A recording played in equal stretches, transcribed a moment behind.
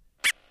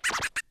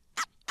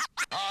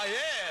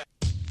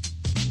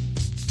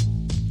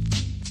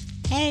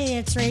Hey,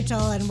 it's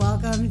Rachel, and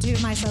welcome to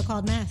my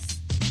so-called mess.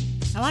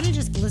 I want to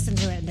just listen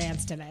to it and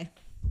dance today,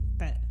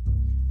 but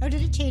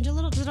did it change a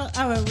little? It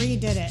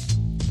redid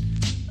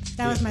it.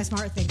 That was my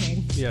smart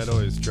thinking. Yeah, it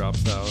always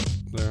drops out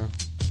there.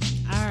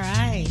 All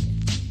right.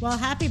 Well,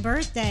 happy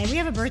birthday! We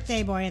have a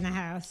birthday boy in the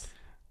house.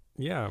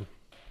 Yeah,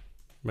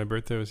 my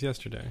birthday was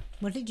yesterday.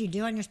 What did you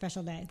do on your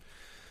special day?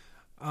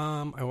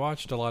 I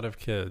watched a lot of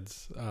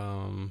kids.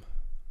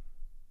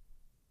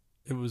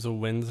 It was a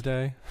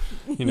Wednesday,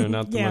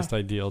 not the most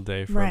ideal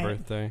day for a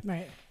birthday.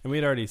 Right. And we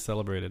had already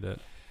celebrated it.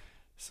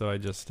 So I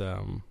just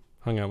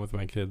hung out with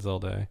my kids all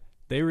day.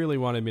 They really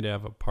wanted me to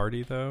have a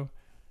party, though.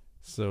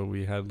 So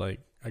we had,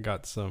 I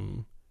got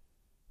some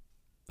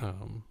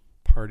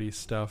party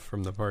stuff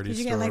from the party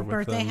store. Did you get,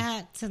 birthday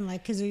hats and,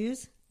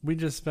 kazoos? We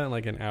just spent,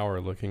 an hour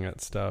looking at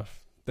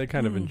stuff. They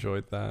kind of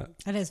enjoyed that.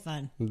 That is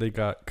fun. They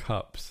got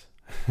cups.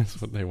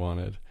 That's what they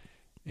wanted.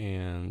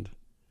 And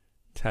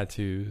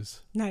tattoos.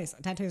 Nice.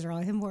 Tattoos are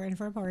always important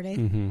for a party.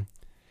 Mm-hmm.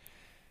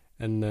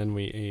 And then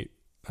we ate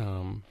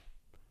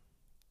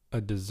a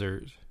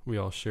dessert. We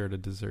all shared a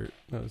dessert.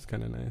 That was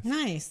kind of nice.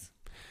 Nice.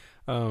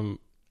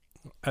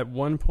 At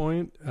one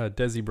point,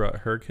 Desi brought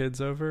her kids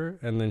over,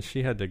 and then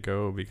she had to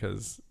go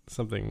because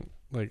something,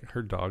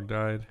 her dog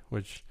died,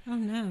 which... Oh,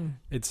 no.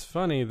 It's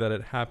funny that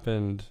it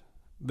happened...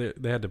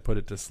 They had to put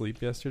it to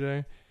sleep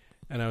yesterday.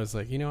 And I was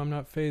like, I'm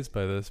not fazed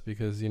by this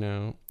because,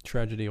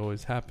 tragedy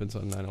always happens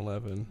on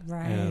 9/11.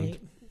 Right. And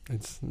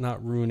it's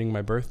not ruining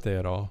my birthday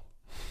at all.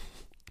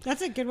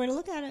 That's a good way to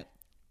look at it.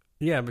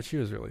 Yeah, but she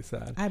was really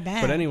sad. I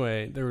bet. But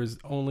anyway, there was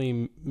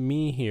only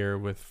me here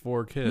with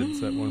 4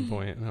 kids at one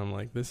point. And I'm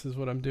like, this is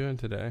what I'm doing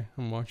today.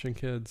 I'm watching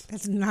kids.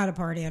 That's not a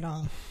party at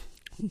all.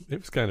 It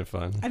was kind of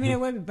fun. I mean, it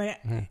would be, but...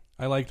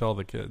 I liked all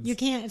the kids. You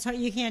can't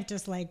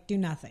just, do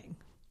nothing.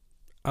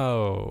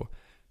 Oh,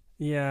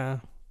 yeah.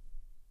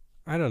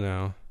 I don't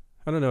know.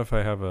 I don't know if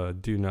I have a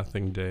do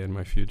nothing day in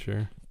my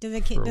future. Do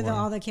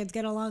all the kids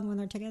get along when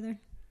they're together?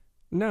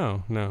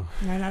 No. No,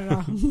 not at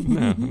all.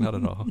 No, not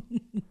at all.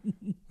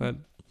 But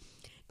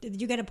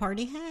did you get a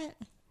party hat?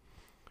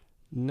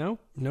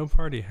 Nope, no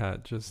party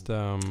hat. Just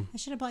I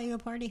should have bought you a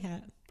party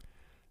hat.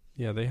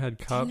 Yeah, they had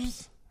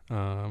cups.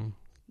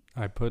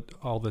 I put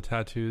all the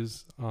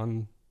tattoos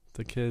on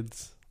the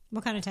kids.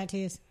 What kind of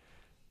tattoos?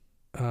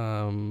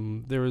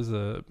 There was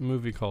a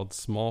movie called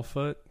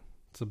Smallfoot.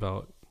 It's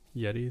about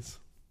Yetis.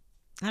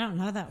 I don't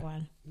know that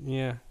one.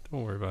 Yeah,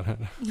 don't worry about it.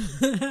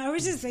 I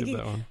was just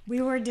thinking,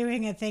 we were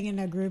doing a thing in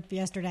a group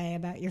yesterday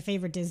about your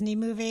favorite Disney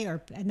movie,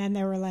 and then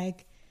they were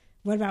like,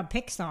 what about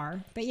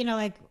Pixar? But,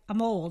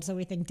 I'm old, so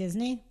we think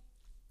Disney.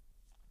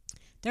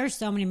 There are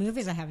so many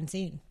movies I haven't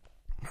seen.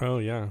 Oh,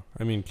 yeah.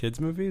 I mean, kids'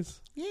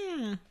 movies?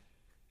 Yeah.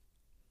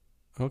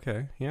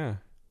 Okay, yeah.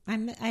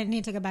 I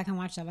need to go back and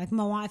watch that. Like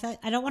Moana,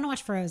 I don't want to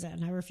watch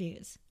Frozen. I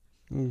refuse.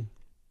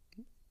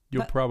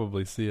 You'll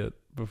probably see it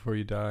before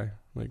you die,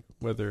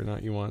 whether or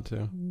not you want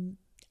to.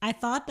 I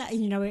thought that,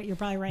 you're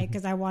probably right,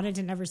 because I wanted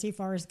to never see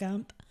Forrest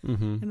Gump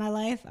in my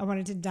life. I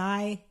wanted to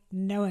die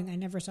knowing I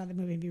never saw the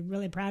movie and be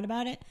really proud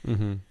about it.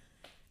 Mm-hmm.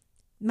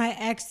 My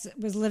ex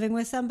was living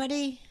with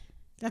somebody.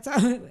 Had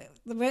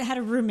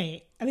a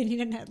roommate. I mean, he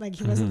didn't have,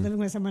 he wasn't living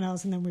with someone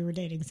else, and then we were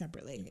dating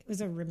separately. It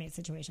was a roommate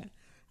situation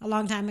a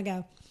long time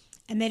ago.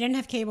 And they didn't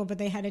have cable, but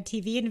they had a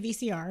TV and a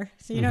VCR.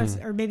 So,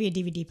 or maybe a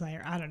DVD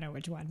player. I don't know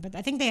which one. But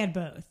I think they had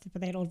both.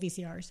 But they had old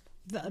VCRs,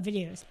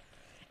 videos.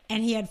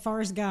 And he had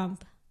Forrest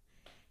Gump,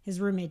 his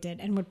roommate did,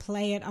 and would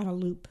play it on a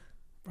loop.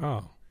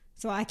 Oh.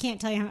 So I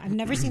can't tell you. I've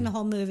never seen the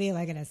whole movie,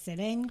 in a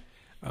sitting.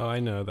 Oh, I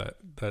know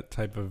that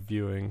type of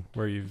viewing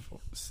where you've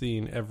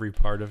seen every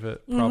part of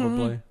it,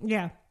 probably. Mm-hmm.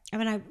 Yeah. I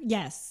mean,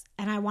 yes.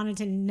 And I wanted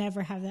to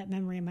never have that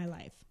memory in my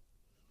life.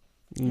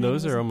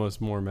 Those are almost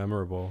more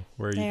memorable,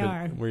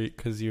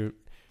 because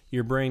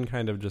your brain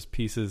kind of just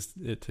pieces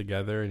it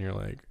together, and you're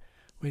like,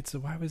 wait, so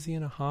why was he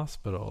in a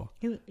hospital?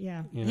 He was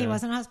in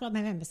a hospital.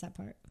 Maybe I missed that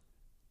part.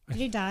 Did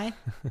he die?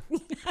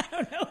 I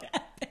don't know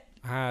what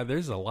happened.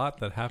 There's a lot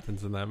that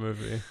happens in that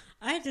movie.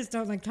 I just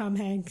don't like Tom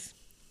Hanks.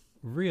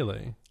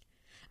 Really?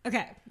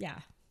 Okay, yeah,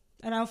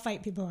 and I'll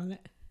fight people on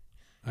it.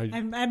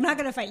 I'm not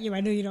going to fight you.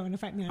 I know you don't want to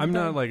fight me on it. I'm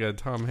not a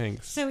Tom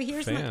Hanks So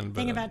here's fan, my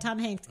thing about Tom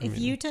Hanks. If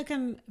you took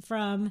him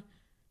from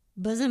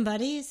Bosom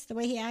Buddies, the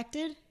way he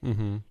acted,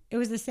 it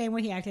was the same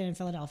way he acted in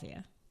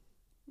Philadelphia.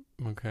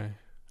 Okay.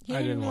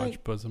 I didn't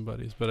watch Bosom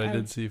Buddies, but I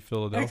did see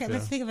Philadelphia. Okay,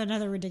 let's think of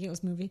another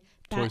ridiculous movie.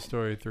 Toy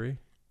Story 3?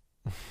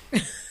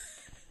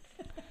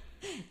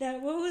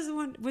 What was the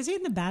one? Was he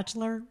in The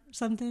Bachelor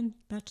something?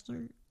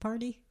 Bachelor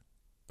Party?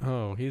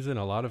 Oh, he's in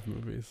a lot of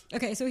movies.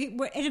 Okay, so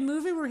in a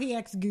movie where he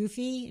acts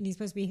goofy, and he's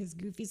supposed to be his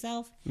goofy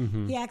self,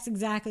 he acts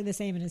exactly the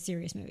same in his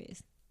serious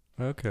movies.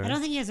 Okay. I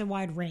don't think he has a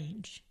wide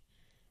range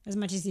as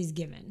much as he's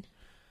given.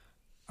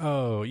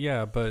 Oh,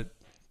 yeah, but...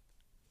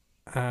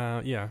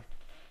 yeah,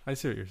 I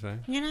see what you're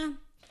saying.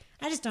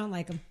 I just don't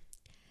like him.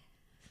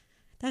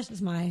 That's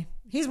just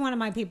he's one of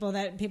my people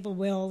that people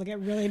will get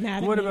really mad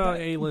at me. What about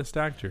A-list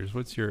actors?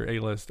 What's your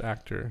A-list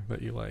actor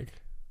that you like?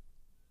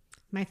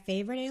 My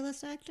favorite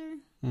A-list actor?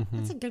 Mm-hmm.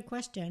 That's a good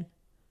question.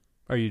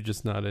 Are you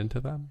just not into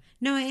them?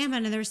 No, I am.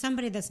 And there's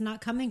somebody that's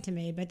not coming to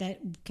me, but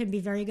that can be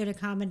very good at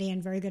comedy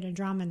and very good at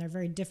drama, and they're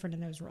very different in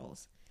those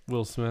roles.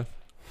 Will Smith?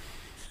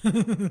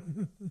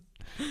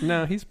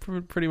 No, he's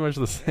pretty much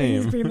the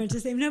same. He's pretty much the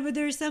same. No, but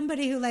there's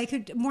somebody who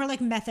more like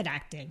method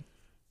acting.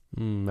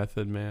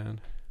 Method Man.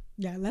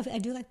 Yeah, I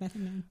do like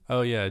Method Man.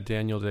 Oh, yeah,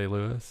 Daniel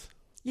Day-Lewis.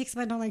 Yeah, because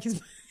I don't like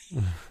his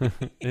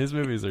his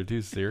movies are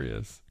too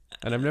serious.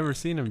 And I've never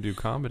seen him do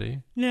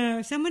comedy.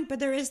 No, but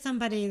there is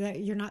somebody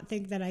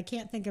that that I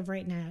can't think of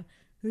right now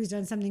who's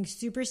done something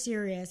super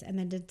serious and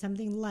then did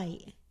something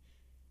light.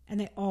 And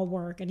they all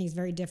work, and he's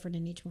very different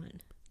in each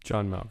one.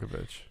 John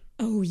Malkovich.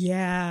 Oh,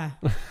 yeah.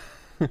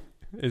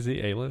 Is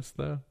he A-list,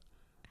 though?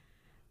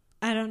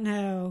 I don't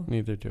know.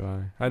 Neither do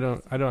I. I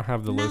don't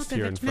have the list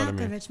here in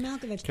front of me.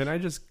 Malkovich. Can I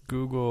just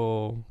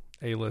Google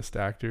A-list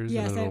actors,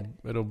 yes, and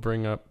it'll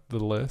bring up the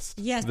list?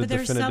 Yes, but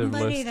there's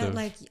somebody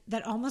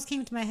that almost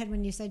came to my head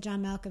when you said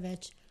John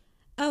Malkovich.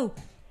 Oh,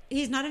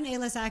 he's not an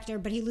A-list actor,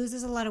 but he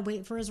loses a lot of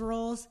weight for his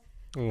roles.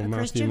 Oh,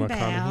 Christian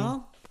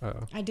Bale. Oh.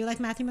 I do like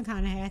Matthew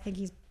McConaughey. I think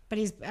he's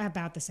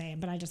about the same,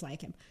 but I just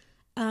like him.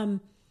 And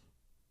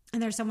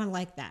there's someone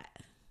like that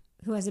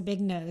who has a big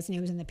nose, and he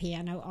was in The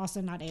Piano,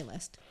 also not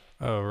A-list.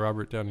 Oh,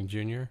 Robert Downey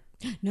Jr.?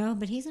 No,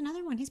 but he's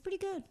another one. He's pretty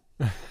good.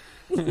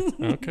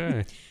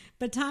 Okay.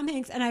 But Tom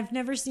Hanks, and I've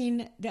never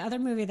seen the other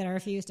movie that I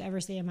refuse to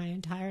ever see in my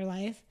entire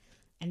life.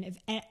 And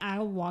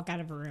I'll walk out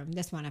of a room.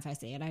 This one, if I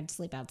see it, I'd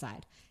sleep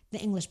outside. The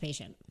English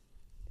Patient.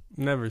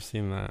 Never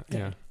seen that. Good.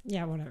 Yeah.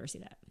 Yeah, I won't ever see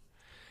that.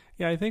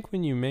 Yeah, I think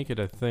when you make it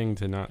a thing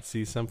to not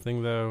see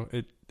something, though,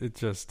 it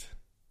just,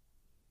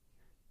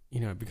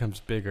 it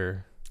becomes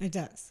bigger. It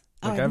does.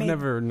 Like I've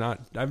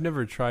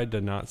never tried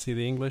to not see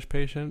The English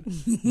Patient,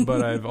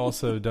 but I've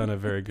also done a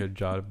very good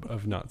job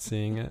of not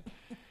seeing it.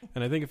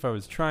 And I think if I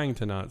was trying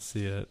to not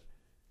see it,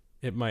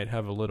 it might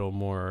have a little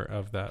more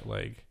of that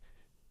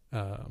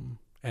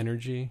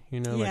energy,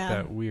 like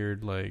that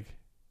weird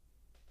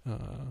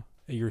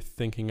you're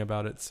thinking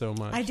about it so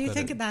much. I do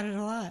think about it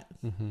a lot.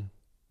 Mm-hmm.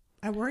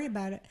 I worry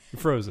about it.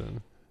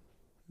 Frozen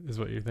is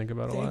what you think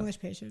about a lot? The English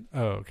Patient.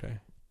 Oh, okay.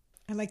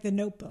 I like The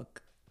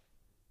Notebook.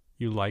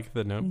 You like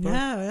The Notebook?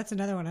 No, that's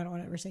another one I don't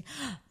want to ever see.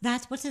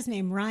 What's his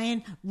name?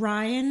 Ryan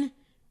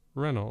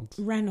Reynolds.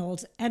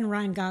 And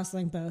Ryan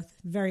Gosling, both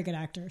very good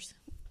actors.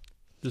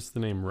 Just the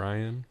name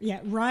Ryan?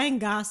 Yeah,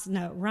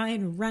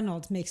 Ryan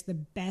Reynolds makes the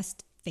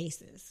best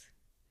faces.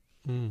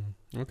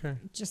 Okay.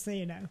 Just so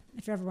you know,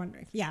 if you're ever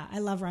wondering. Yeah, I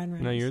love Ryan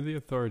Reynolds. No, you're the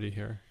authority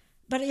here.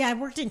 But yeah, I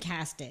worked in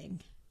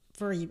casting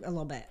for a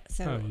little bit.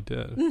 So. Oh, you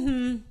did?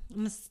 Mm-hmm.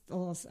 I'm a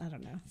little, I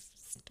don't know,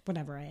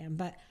 whatever I am.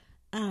 But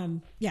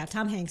yeah,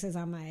 Tom Hanks is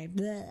on my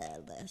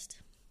list.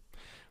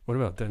 What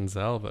about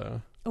Denzel,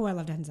 though? Oh, I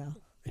love Denzel.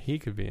 He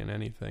could be in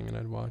anything, and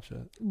I'd watch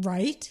it.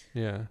 Right?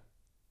 Yeah.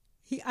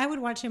 I would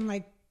watch him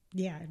I'd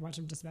watch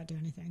him just about do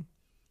anything.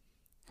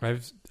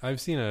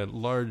 I've seen a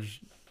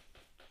large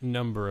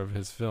number of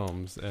his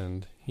films,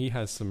 and he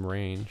has some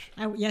range.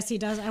 Yes, he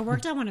does. I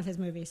worked on one of his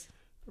movies.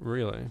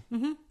 Really?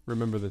 Mm-hmm.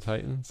 Remember the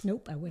Titans?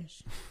 Nope, I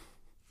wish.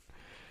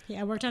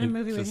 Yeah, I worked on a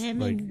movie with him.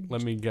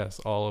 Let me guess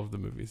all of the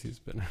movies he's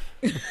been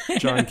in.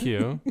 John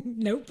Q.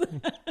 Nope.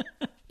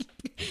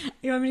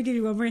 You want me to give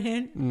you one more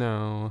hint?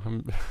 No.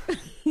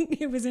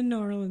 It was in New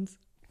Orleans.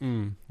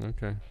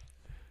 Okay.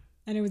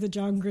 And it was a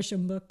John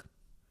Grisham book.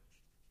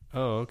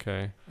 Oh,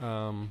 okay.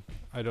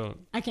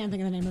 I can't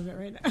think of the name of it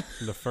right now.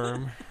 The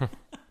Firm?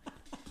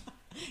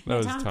 That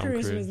was Tom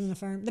Cruise was in The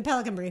Firm. The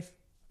Pelican Brief.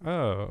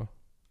 Oh.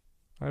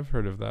 I've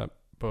heard of that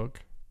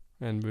book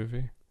and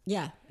movie.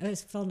 Yeah, it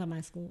was filmed at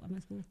my school.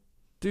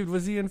 Dude,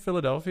 was he in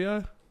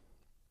Philadelphia?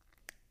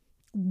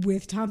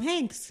 With Tom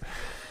Hanks.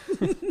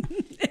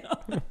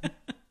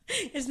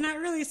 It's not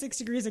really 6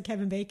 Degrees of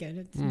Kevin Bacon.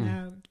 It's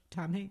now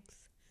Tom Hanks.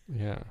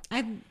 Yeah.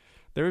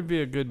 There would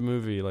be a good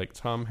movie like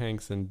Tom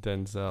Hanks and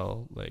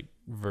Denzel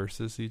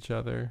versus each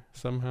other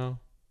somehow.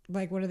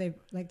 What are they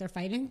they're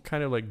fighting?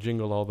 Kind of like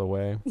Jingle All the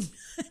Way.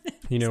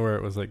 Where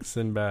it was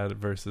Sinbad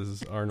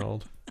versus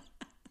Arnold.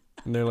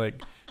 And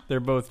they're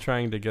both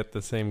trying to get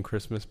the same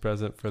Christmas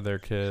present for their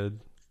kid.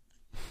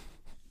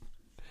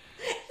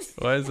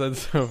 Why is that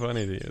so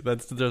funny to you?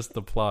 That's just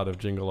the plot of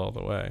Jingle All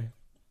the Way.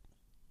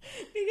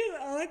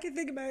 Because all I can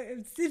think about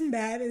is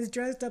Sinbad is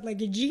dressed up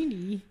like a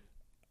genie.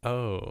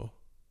 Oh.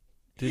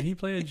 Did he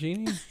play a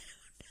genie?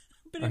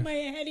 But in my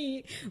head,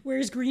 he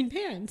wears green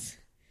pants.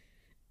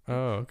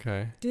 Oh,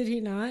 okay. Did he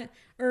not?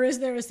 Or is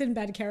there a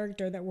Sinbad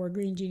character that wore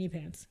green genie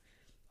pants?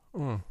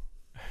 Oh.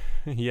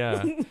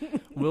 Yeah.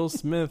 Will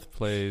Smith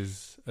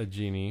plays a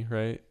genie,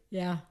 right?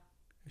 Yeah.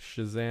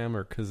 Shazam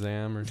or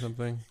Kazam or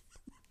something?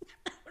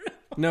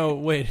 No,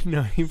 wait.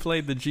 No, he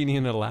played the genie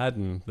in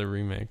Aladdin, the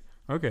remake.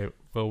 Okay,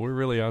 well, we're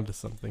really onto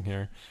something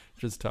here.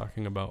 Just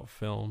talking about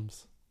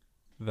films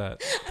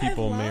that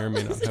people may or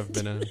may not have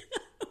been in.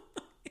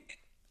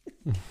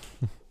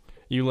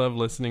 You love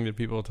listening to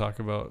people talk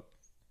about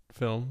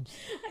films?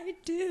 I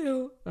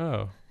do.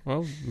 Oh,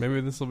 well,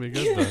 maybe this will be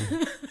good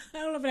then. I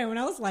don't know if anyone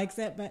else likes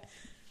it, but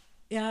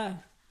yeah.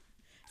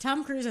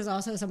 Tom Cruise is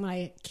also someone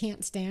I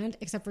can't stand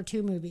except for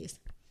 2 movies.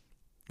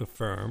 The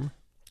Firm.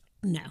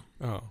 No.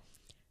 Oh.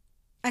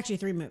 Actually,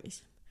 3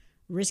 movies.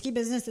 Risky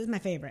Business is my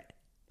favorite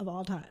of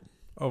all time.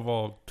 Of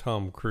all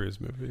Tom Cruise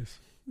movies.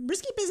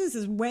 Risky Business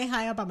is way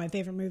high up on my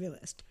favorite movie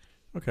list.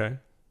 Okay.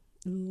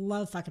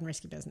 Love fucking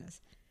Risky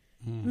Business.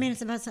 I mean,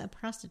 it's about a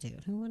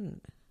prostitute. Who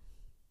wouldn't?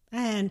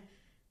 And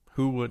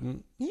who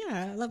wouldn't?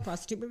 Yeah, I love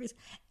prostitute movies.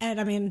 And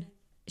I mean,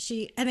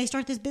 they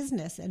start this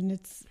business, and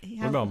it's.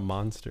 What about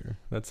Monster?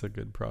 That's a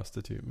good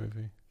prostitute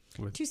movie.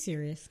 Too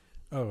serious.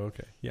 Oh,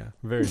 okay. Yeah,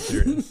 very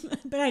serious.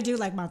 But I do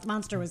like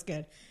Monster. Was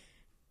good.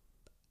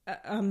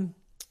 The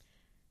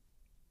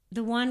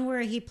one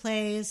where he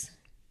plays.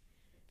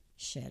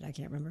 Shit, I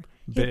can't remember.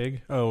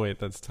 Big? Oh, wait,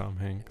 that's Tom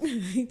Hanks.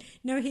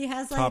 No, he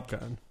has like Top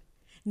Gun.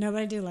 No,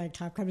 but I do like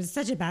Top Gun. It's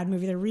such a bad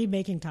movie. They're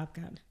remaking Top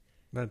Gun.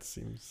 That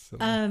seems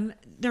silly.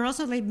 They're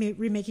also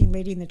remaking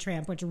Lady and the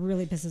Tramp, which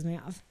really pisses me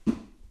off.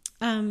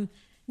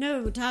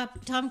 No,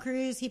 Tom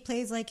Cruise, he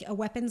plays like a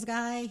weapons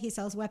guy. He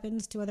sells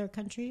weapons to other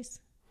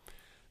countries.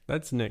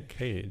 That's Nick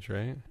Cage,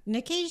 right?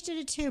 Nick Cage did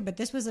it too, but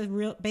this was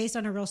based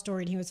on a real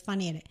story, and he was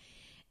funny in it.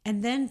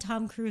 And then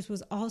Tom Cruise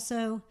was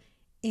also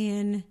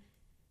in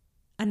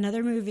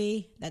another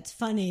movie that's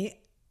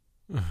funny.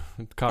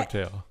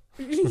 Cocktail.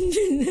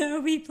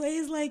 No, he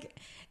plays like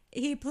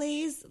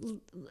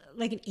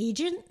an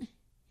agent.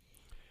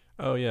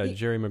 Oh yeah,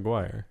 Jerry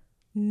Maguire.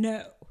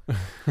 No.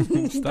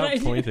 Stop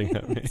pointing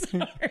at me.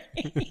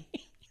 Sorry.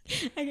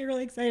 I get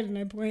really excited and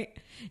I point.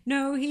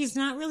 No, he's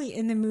not really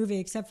in the movie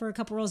except for a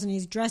couple roles, and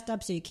he's dressed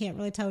up so you can't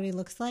really tell what he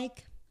looks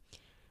like.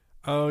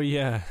 Oh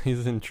yeah,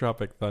 he's in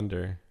Tropic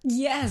Thunder.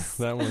 Yes.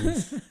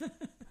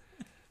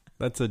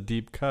 That's a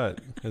deep cut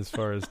as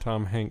far as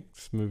Tom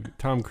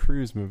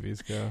Cruise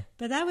movies go.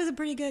 But that was a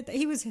pretty good.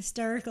 He was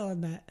hysterical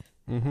in that.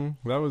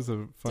 Mm-hmm. That was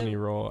a funny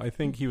role. I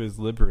think he was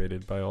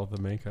liberated by all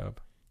the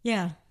makeup.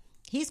 Yeah,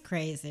 he's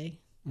crazy.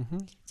 Mm-hmm.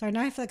 Sorry,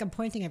 now I feel like I'm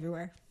pointing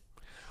everywhere.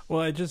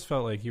 Well, I just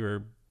felt like you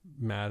were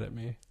mad at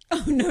me.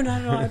 Oh no,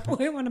 not at all. I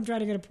point when I'm trying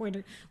to get a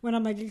pointer. When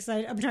I'm like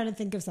excited, I'm trying to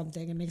think of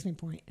something. It makes me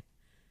point.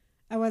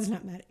 I was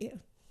not mad at you.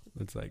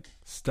 It's like,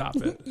 stop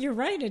it. You're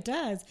right, it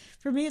does.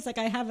 For me, it's like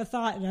I have a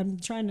thought and I'm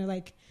trying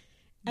to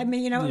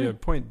Yeah,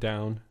 point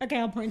down. Okay,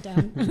 I'll point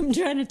down. I'm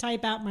trying to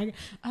type out maybe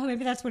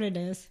that's what it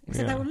is.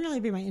 Except that wouldn't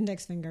really be my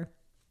index finger.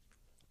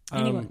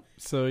 Anyway.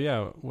 So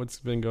yeah, what's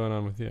been going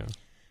on with you?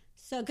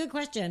 So, good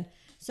question.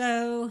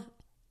 So,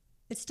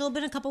 it's still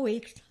been a couple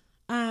weeks.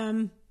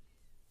 I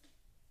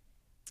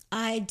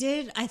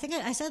think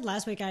I said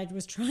last week I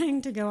was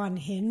trying to go on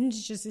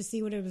Hinge just to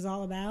see what it was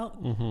all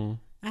about. Mm-hmm.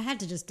 I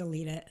had to just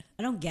delete it.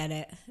 I don't get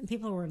it. And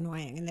people were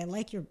annoying, and they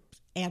like your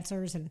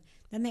answers, and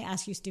then they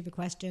ask you stupid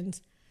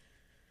questions.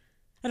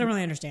 I don't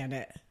really understand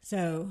it.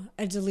 So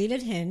I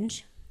deleted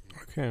Hinge.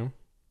 Okay.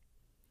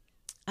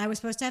 I was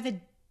supposed to have a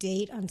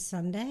date on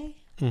Sunday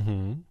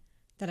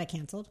that I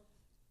canceled.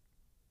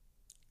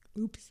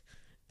 Oops.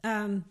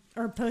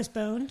 Or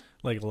postponed.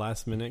 Like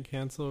last minute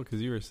cancel?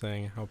 Because you were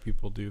saying how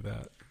people do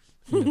that.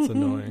 And it's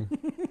annoying.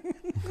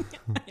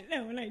 I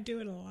know, and I do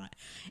it a lot.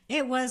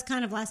 It was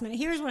kind of last minute.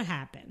 Here's what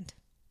happened.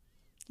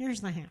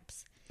 Here's my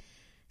haps.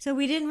 So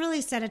we didn't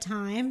really set a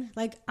time.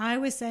 Like I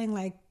was saying,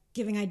 like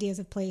giving ideas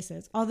of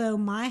places. Although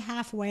my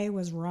halfway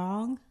was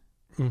wrong.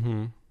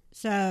 Mm-hmm.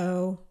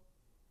 So.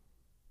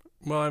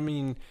 Well, I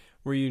mean,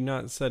 were you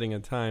not setting a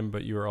time,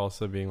 but you were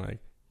also being like,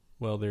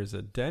 well, there's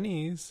a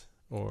Denny's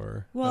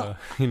or,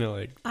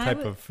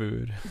 type of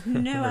food.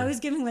 No, I was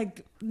giving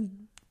like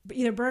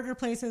either burger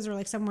places or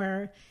like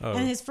somewhere. Oh.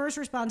 And his first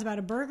response about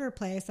a burger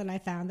place that I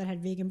found that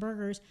had vegan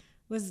burgers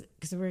was,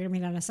 because we were going to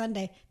meet on a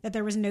Sunday, that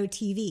there was no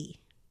TV.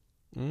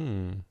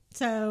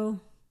 So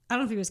I don't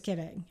know if he was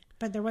kidding,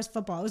 but there was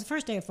football. It was the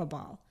first day of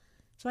football.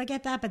 So I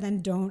get that, but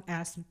then don't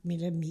ask me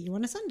to meet you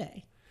on a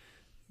Sunday.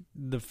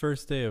 The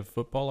first day of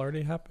football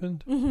already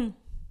happened? Mm-hmm.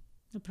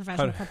 The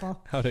professional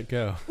football. How'd it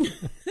go?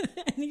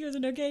 I think it was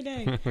an okay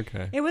day.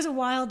 Okay. It was a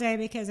wild day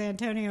because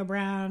Antonio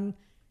Brown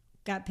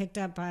got picked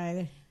up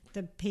by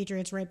the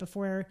Patriots right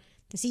before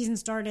the season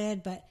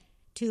started, but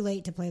too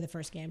late to play the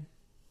first game.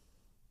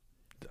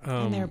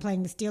 And they were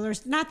playing the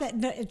Steelers. Not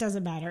that it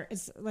doesn't matter.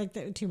 It's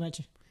like too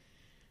much.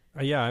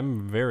 Yeah,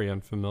 I'm very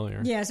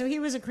unfamiliar. Yeah, so he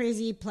was a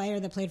crazy player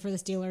that played for the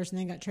Steelers and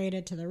then got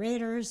traded to the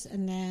Raiders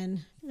and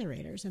then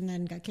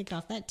got kicked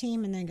off that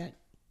team and then got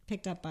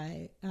picked up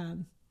by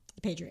the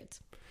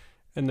Patriots.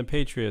 And the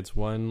Patriots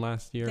won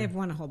last year? They've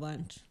won a whole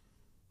bunch.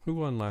 Who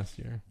won last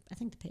year? I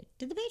think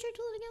did the Patriots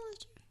win again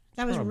last year?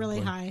 That was Probably. A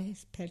really high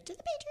pitch. Did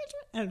the Patriots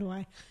win? I don't know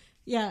why.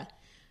 Yeah,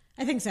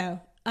 I think so.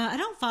 I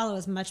don't follow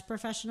as much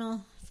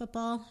professional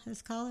football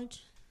as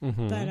college.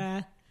 Mm-hmm.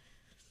 But,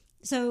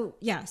 so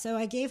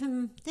I gave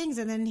him things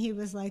and then he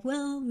was like,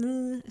 well,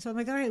 so I'm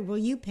like, all right, well,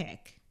 you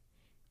pick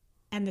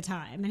and the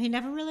time. And he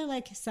never really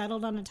like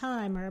settled on a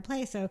time or a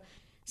place. So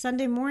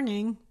Sunday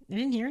morning, I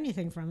didn't hear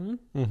anything from him.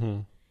 Mm-hmm.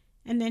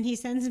 And then he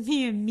sends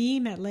me a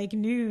meme at like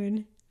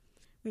noon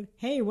with,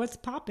 hey, what's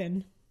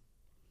poppin'?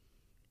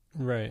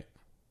 Right.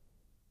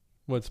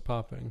 What's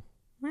popping?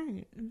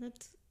 Right.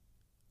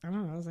 I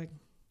don't know. I was like,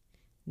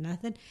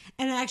 nothing.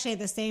 And actually at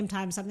the same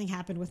time, something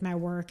happened with my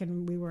work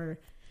and we were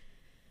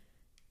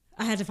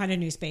I had to find a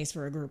new space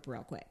for a group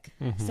real quick.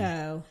 Mm-hmm.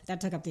 So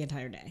that took up the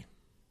entire day.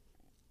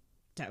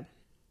 So.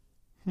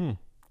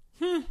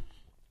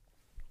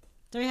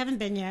 So we haven't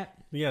been yet.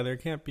 Yeah, there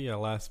can't be a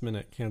last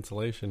minute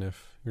cancellation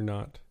if you're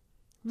not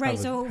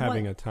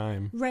having a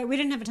time. Right, we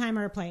didn't have a time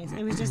or a place.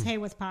 It was just, hey,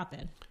 what's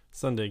poppin'?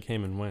 Sunday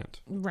came and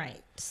went.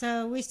 Right.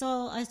 So I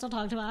still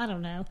talked about, I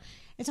don't know.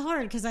 It's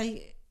hard because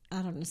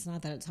it's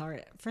not that it's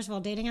hard. First of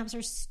all, dating apps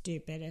are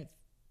stupid.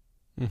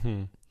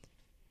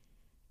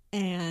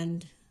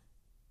 And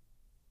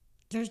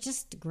there's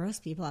just gross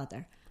people out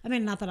there. I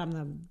mean, not that I'm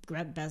the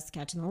best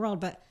catch in the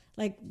world, but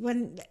like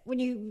when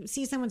you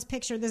see someone's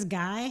picture, this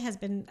guy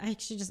I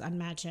should just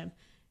unmatch him,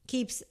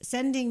 keeps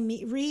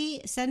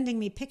resending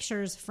me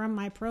pictures from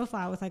my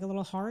profile with like a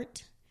little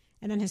heart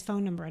and then his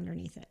phone number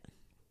underneath it.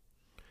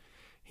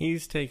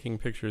 He's taking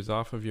pictures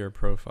off of your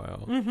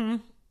profile. Mm-hmm.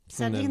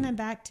 Sending them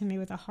back to me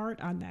with a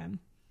heart on them.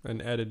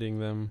 And editing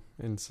them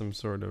in some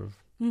sort of...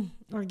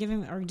 Or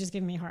just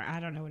giving me a heart. I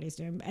don't know what he's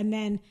doing. And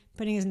then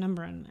putting his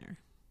number on there.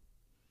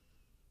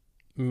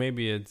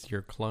 Maybe it's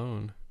your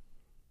clone.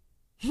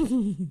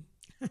 You'd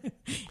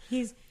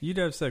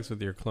have sex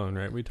with your clone,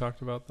 right? We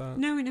talked about that?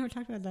 No, we never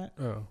talked about that.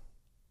 Oh.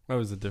 That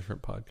was a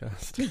different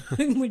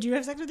podcast. Would you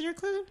have sex with your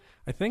clone?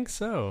 I think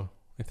so.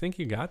 I think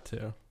you got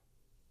to.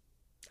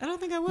 I don't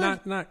think I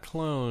would. Not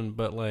clone,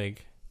 but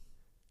like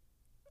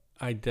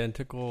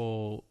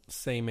identical,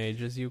 same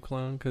age as you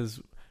clone.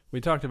 Because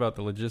we talked about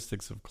the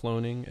logistics of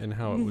cloning and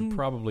how it would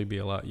probably be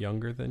a lot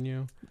younger than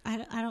you. I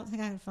don't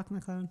think I would fuck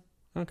my clone.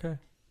 Okay.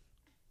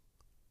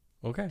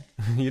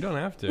 You don't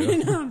have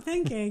to. No, I'm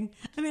thinking.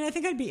 I mean, I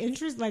think I'd be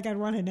interested. Like, I'd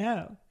want to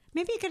know.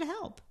 Maybe it could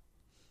help.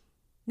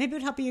 Maybe it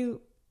would help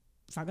you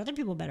fuck other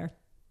people better.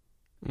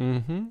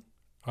 Mm-hmm.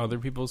 Other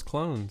people's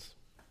clones.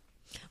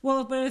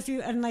 Well, but if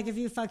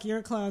you fuck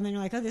your clone, then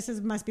you're like, oh,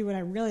 must be what I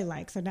really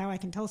like. So now I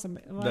can tell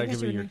somebody. Well, that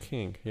could be your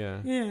kink,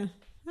 yeah. Yeah.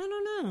 I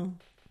don't know.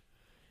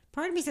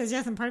 Part of me says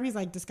yes, and part of me is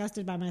like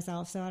disgusted by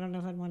myself. So I don't know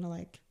if I'd want to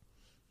like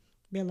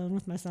be alone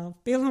with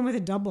myself. Be alone with a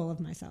double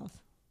of myself.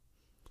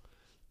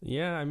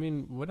 Yeah, I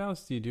mean, what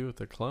else do you do with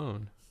a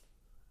clone?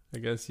 I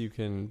guess you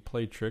can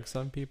play tricks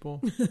on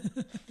people.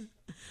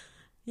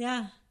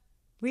 Yeah.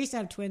 We used to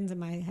have twins in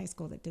my high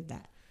school that did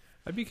that.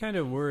 I'd be kind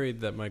of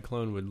worried that my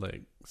clone would,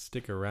 like,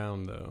 stick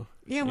around, though.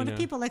 Yeah, what if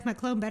people like my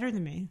clone better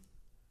than me?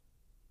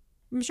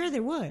 I'm sure they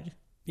would.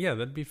 Yeah,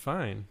 that'd be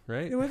fine,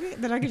 right? It would be?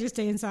 That I could just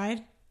stay inside?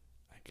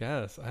 I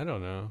guess. I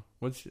don't know.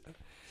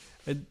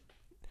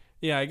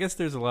 Yeah, I guess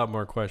there's a lot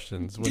more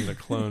questions when the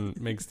clone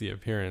makes the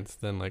appearance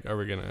than, like, are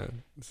we gonna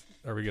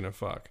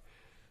fuck?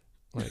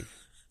 Like,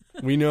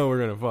 we know we're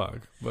gonna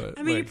fuck, but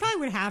I mean, like, you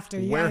probably would have to.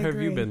 Yeah, where have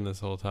you been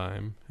this whole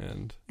time?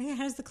 And yeah,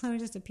 how does the clone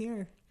just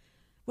appear?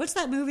 What's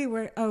that movie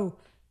where? Oh,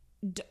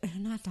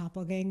 not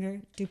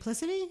doppelganger,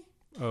 duplicity.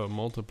 Oh,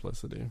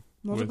 multiplicity.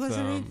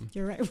 Multiplicity. With,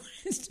 you're right. What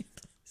is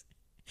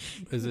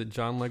duplicity? Is it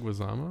John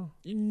Leguizamo?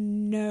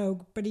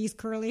 No, but he's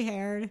curly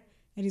haired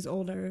and he's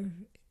older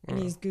and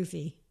he's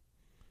goofy.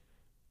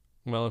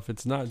 Well, if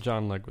it's not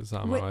John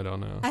Leguizamo, I don't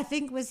know. I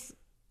think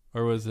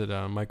Or was it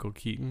Michael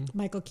Keaton?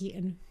 Michael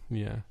Keaton.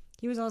 Yeah.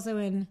 He was also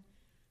in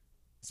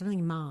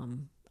something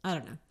Mom. I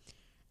don't know.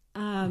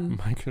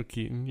 Michael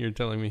Keaton? You're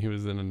telling me he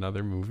was in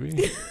another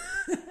movie?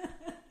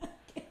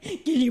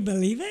 Can you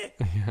believe it?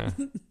 Yeah.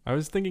 I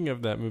was thinking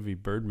of that movie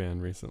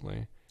Birdman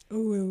recently.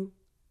 Ooh.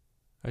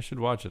 I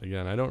should watch it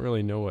again. I don't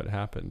really know what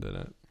happened in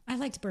it. I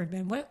liked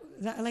Birdman.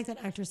 I like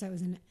that actress that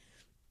was in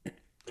it.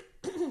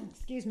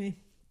 Excuse me.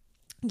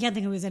 I can't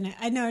think who was in it.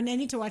 I know. I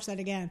need to watch that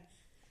again.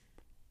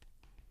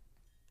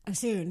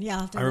 Soon.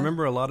 Yeah. I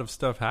remember a lot of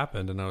stuff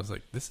happened and I was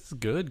like, this is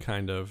good,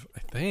 kind of. I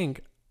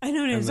think. I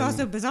know. And it was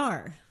also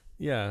bizarre.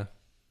 Yeah.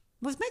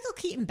 Was Michael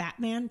Keaton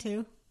Batman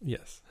too?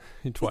 Yes.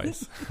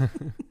 Twice.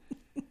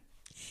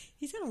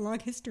 He's got a long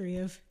history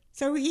of...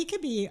 So he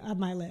could be on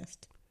my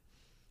list.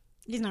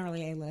 He's not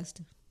really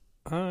A-list.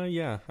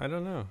 Yeah. I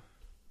don't know.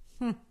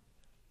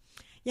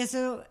 Yeah,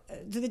 so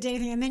do the dating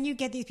thing. And then you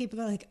get these people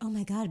that are like, oh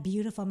my God,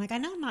 beautiful. I'm like, I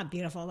know I'm not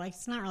beautiful. Like,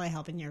 it's not really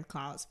helping your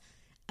cause.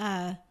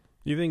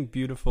 You think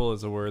beautiful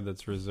is a word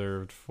that's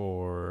reserved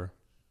for...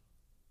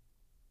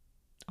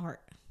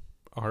 Art.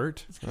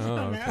 Art? Oh,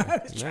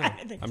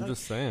 okay. I'm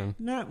just saying.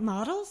 No,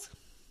 models?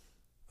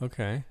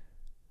 Okay.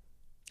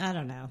 I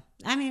don't know.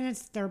 I mean,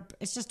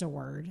 it's just a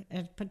word.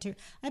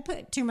 I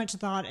put too much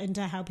thought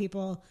into how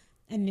people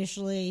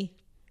initially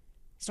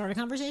start a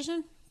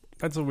conversation.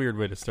 That's a weird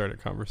way to start a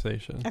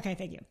conversation. Okay,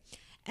 thank you.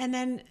 And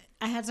then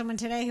I had someone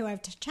today who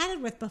I've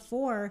chatted with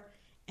before,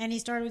 and he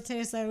started with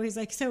today, so he's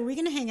like, so are we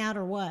going to hang out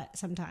or what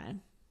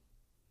sometime?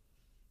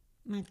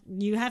 I'm like,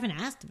 you haven't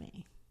asked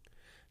me.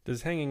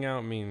 Does hanging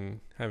out mean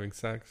having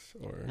sex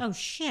or... Oh,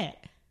 shit.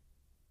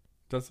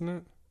 Doesn't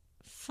it?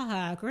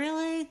 Fuck,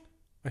 really?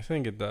 I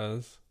think it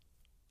does.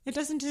 It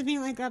doesn't just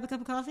mean like grab a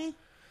cup of coffee?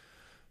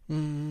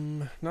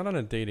 Not on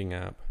a dating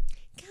app.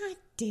 God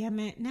damn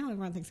it. Now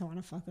everyone thinks I want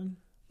to fuck them.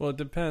 Well, it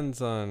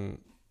depends on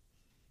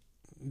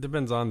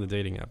the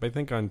dating app. I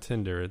think on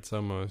Tinder it's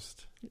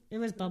almost... It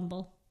was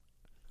Bumble.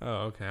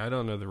 Oh, okay. I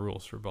don't know the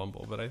rules for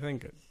Bumble, but I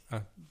think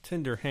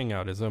Tinder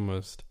Hangout is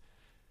almost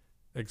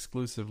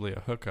exclusively a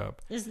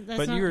hookup.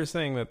 But you were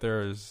saying that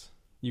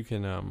you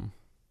can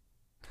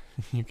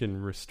you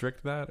can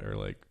restrict that, or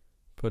like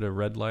put a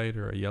red light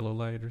or a yellow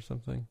light or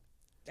something.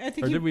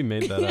 Did we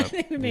make that up? I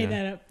think we made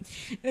that up.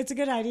 It's a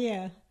good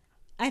idea.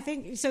 I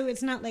think so.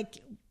 It's not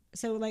like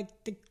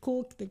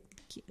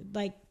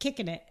like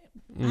kicking it.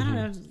 I don't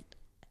know.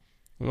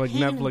 Like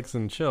Netflix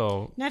and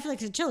chill.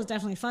 Netflix and chill is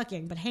definitely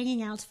fucking, but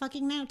hanging out's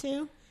fucking now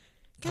too.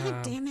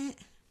 God damn it.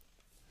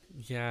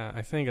 Yeah,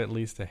 I think at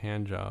least a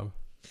hand job.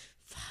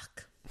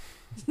 Fuck.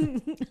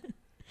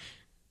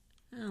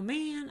 Oh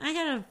man, I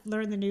gotta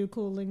learn the new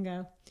cool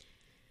lingo.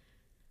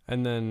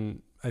 And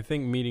then I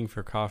think meeting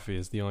for coffee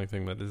is the only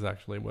thing that is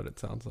actually what it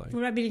sounds like. What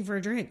about meeting for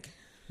a drink?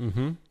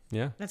 Mm-hmm.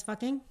 Yeah. That's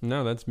fucking?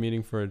 No, that's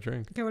meeting for a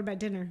drink. Okay, what about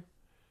dinner?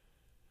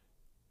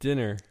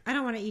 Dinner. I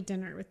don't want to eat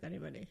dinner with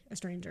anybody, a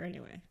stranger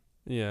anyway.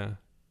 Yeah.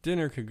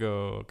 Dinner could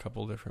go a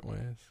couple different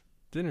ways.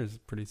 Dinner's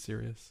pretty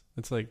serious.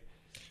 It's like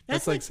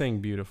that's like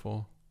saying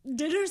beautiful.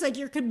 Dinner's like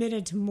you're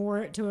committed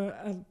to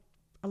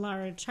a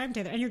large time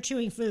together, and you're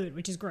chewing food,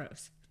 which is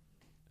gross.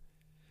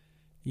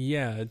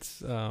 Yeah,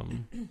 it's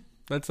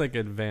that's like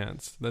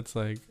advanced. That's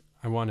like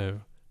I want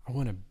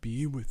to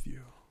be with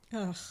you.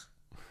 Ugh.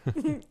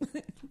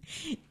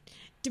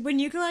 When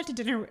you go out to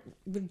dinner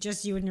with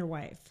just you and your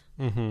wife,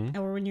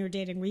 or when you were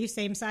dating, were you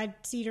same side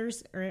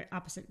seaters or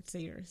opposite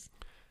seaters?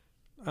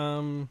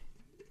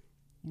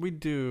 We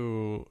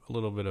do a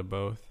little bit of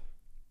both.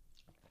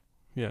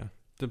 Yeah,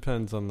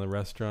 depends on the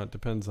restaurant.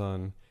 Depends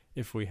on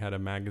if we had a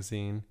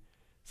magazine.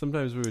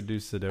 Sometimes we would do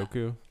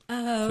Sudoku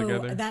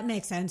together. That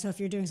makes sense. So if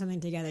you're doing something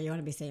together, you want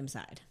to be same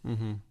side.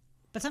 Mm-hmm.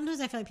 But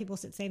sometimes I feel like people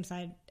sit same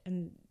side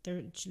and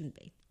there shouldn't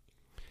be.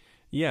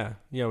 Yeah,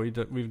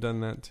 we've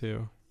done that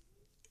too.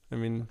 I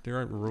mean, there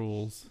aren't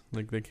rules.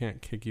 Like, they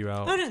can't kick you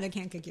out. Oh, no, they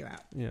can't kick you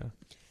out. Yeah.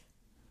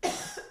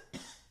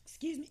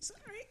 Excuse me,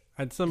 sorry.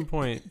 At some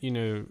point,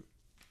 you're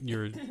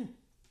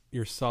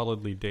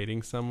solidly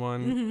dating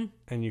someone,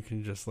 and you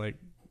can just, like,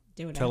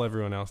 tell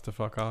everyone else to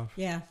fuck off.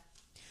 Yeah.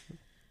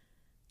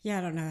 Yeah,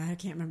 I don't know. I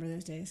can't remember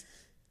those days.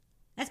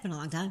 That's been a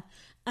long time.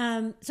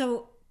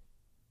 So,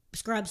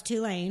 Scrubs,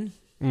 Tulane.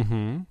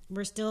 Mm-hmm.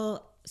 We're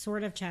still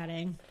sort of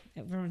chatting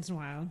every once in a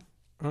while.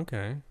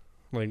 Okay.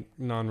 Like,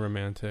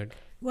 non-romantic.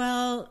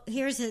 Well,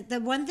 here's the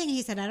one thing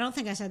he said. I don't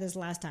think I said this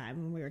last time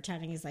when we were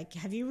chatting. Is like,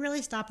 have you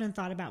really stopped and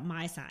thought about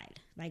my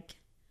side? Like,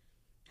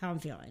 how I'm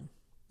feeling?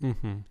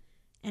 Mm-hmm.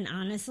 And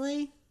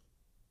honestly,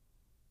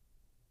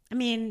 I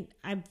mean,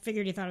 I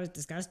figured he thought it was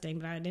disgusting,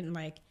 but I didn't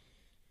like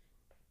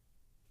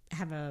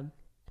I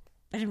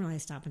didn't really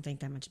stop and think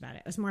that much about it.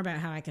 It was more about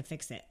how I could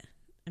fix it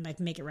and like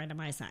make it right on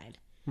my side.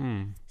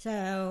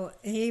 So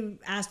he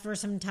asked for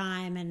some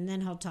time, and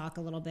then he'll talk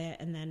a little bit,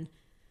 and then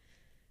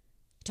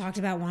talked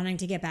about wanting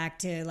to get back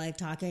to like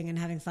talking and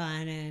having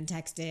fun and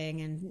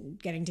texting and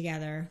getting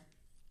together.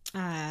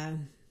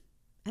 And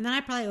then I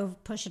probably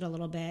push it a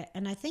little bit.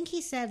 And I think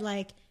he said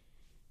like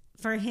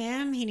for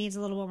him, he needs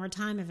a little bit more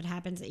time if it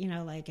happens,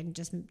 like, and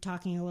just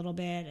talking a little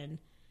bit and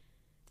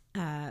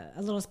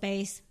a little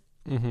space.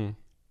 Mm-hmm.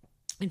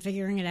 And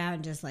figuring it out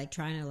and just like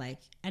trying to like,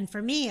 and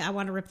for me, I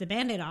want to rip the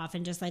Band-Aid off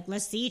and just like,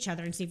 let's see each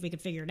other and see if we could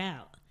figure it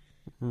out.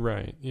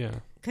 Right. Yeah.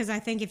 Because I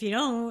think if you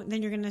don't,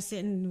 then you're going to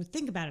sit and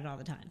think about it all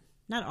the time.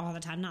 Not all the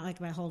time. Not like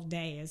my whole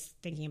day is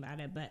thinking about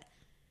it, but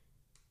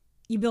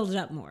you build it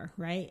up more,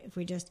 right? If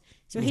we just,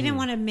 so he didn't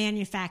want to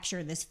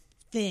manufacture this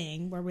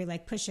thing where we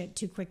like push it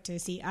too quick to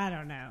see. I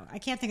don't know. I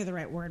can't think of the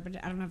right word,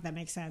 but I don't know if that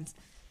makes sense.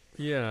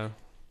 Yeah.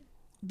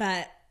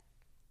 But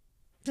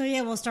so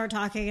yeah, we'll start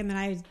talking, and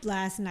then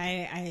last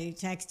night I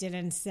texted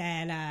and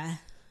said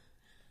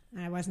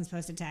I wasn't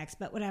supposed to text,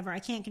 but whatever.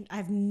 I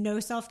have no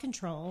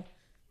self-control.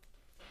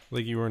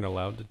 Like you weren't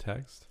allowed to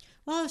text?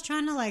 Well, I was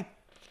trying to like.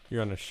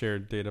 You're on a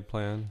shared data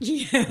plan.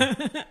 Yeah.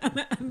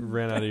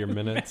 Ran out of your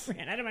minutes.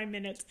 Ran out of my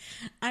minutes.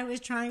 I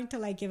was trying to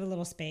like give a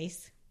little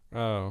space.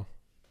 Oh,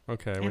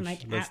 okay. And, which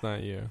like, that's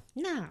not you.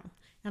 No.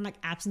 I'm like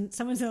absence.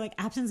 Someone said like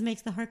absence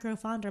makes the heart grow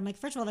fonder. I'm like,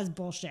 first of all, that's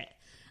bullshit.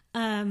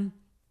 I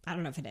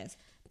don't know if it is.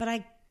 But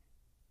I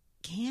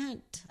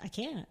can't.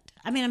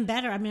 I mean, I'm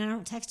better. I mean, I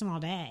don't text him all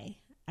day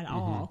at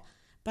all.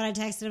 But I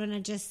texted him and I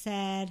just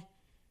said,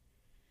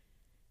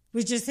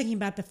 was just thinking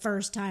about the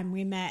first time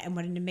we met and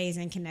what an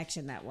amazing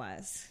connection that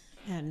was.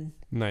 And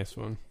nice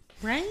one.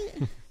 Right?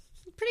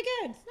 Pretty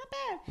good. Not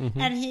bad.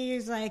 And he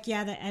was like,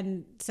 yeah.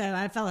 And so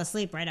I fell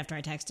asleep right after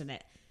I texted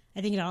it.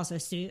 I think it also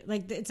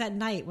like it's at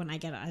night when I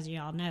get, as you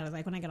all know,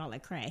 like when I get all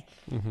like cray.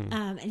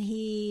 And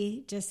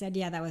he just said,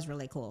 yeah, that was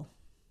really cool.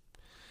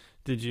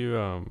 Did you,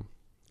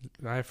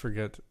 I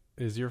forget,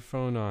 is your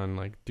phone on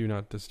like do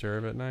not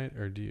disturb at night,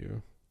 or do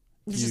you?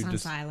 It's just on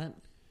silent.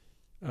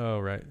 Oh,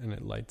 right. And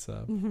it lights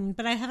up.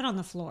 But I have it on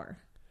the floor.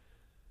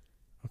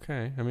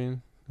 Okay. I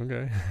mean,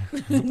 okay.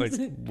 Like,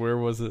 where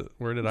was it?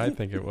 Where did I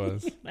think it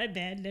was? My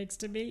bed next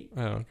to me.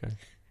 Oh, okay.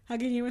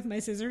 Hugging you with my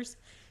scissors.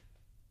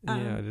 Yeah,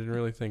 I didn't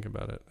really think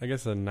about it. I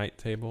guess a night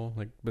table,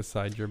 like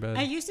beside your bed.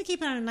 I used to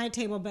keep it on a night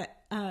table, but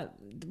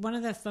one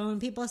of the phone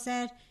people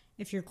said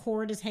if your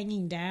cord is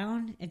hanging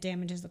down, it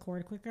damages the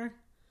cord quicker.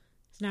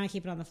 So now I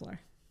keep it on the floor.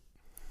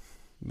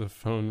 the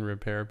phone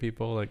repair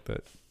people, like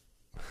that.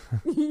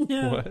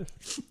 No. What?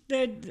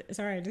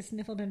 Sorry, I just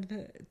sniffled into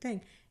the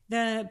thing.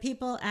 The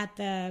people at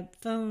the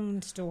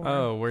phone store.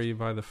 Oh, where you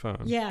buy the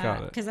phone.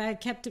 Yeah, because I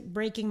kept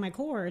breaking my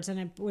cords, and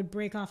I would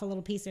break off a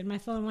little piece in my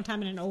phone one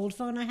time in an old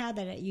phone I had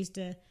that it used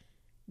to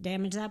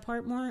damage that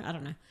part more. I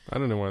don't know. I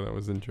don't know why that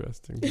was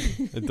interesting.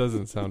 It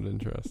doesn't sound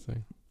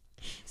interesting.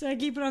 So I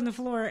keep it on the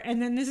floor,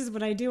 and then this is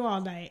what I do all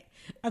night.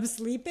 I'm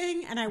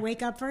sleeping, and I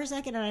wake up for a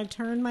second, and I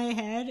turn my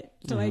head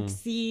to like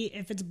see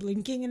if it's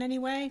blinking in any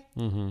way.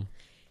 Mm-hmm.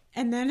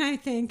 And then I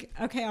think,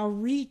 okay,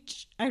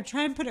 I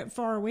try and put it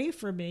far away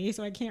from me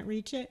so I can't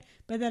reach it,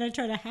 but then I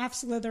try to half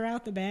slither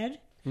out the bed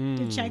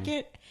to check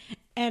it,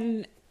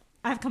 and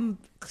I've come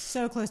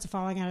so close to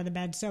falling out of the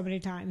bed so many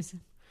times.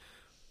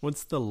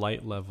 What's the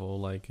light level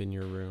like in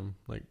your room?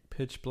 Like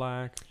pitch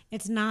black?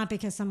 It's not,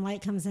 because some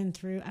light comes in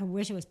through, I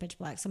wish it was pitch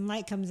black. Some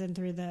light comes in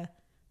through the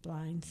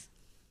blinds.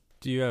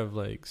 Do you have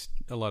like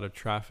a lot of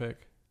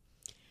traffic?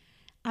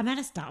 I'm at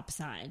a stop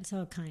sign,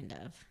 so kind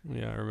of.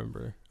 Yeah,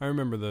 I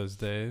remember those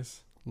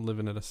days,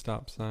 living at a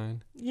stop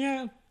sign.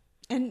 Yeah.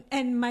 And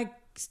my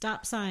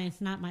stop sign,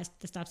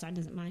 the stop sign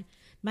isn't mine.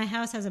 My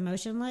house has a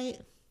motion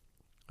light.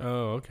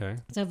 Oh, okay.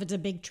 So if it's a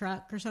big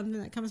truck or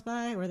something that comes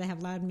by, or they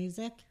have loud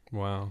music.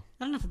 Wow.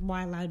 I don't know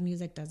why loud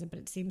music does it, but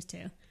it seems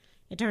to.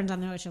 It turns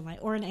on the motion light.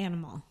 Or an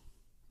animal.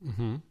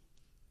 Mm-hmm.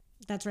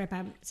 That's right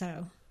by,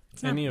 so.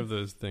 It's any of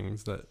those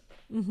things that,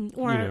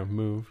 or,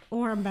 move.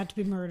 Or I'm about to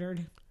be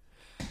murdered.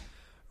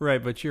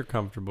 Right, but you're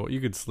comfortable.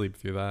 You could sleep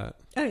through that.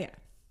 Oh, yeah.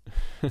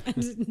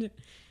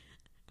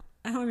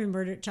 I want to be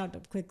murdered, chopped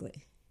up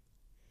quickly.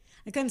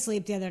 I couldn't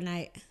sleep the other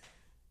night.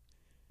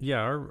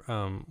 Yeah,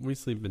 we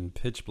sleep in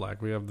pitch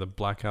black. We have the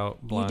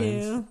blackout blinds.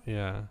 You do?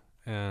 Yeah,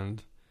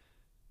 and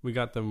we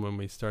got them when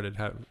we started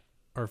having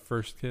our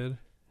first kid,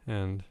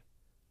 and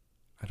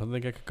I don't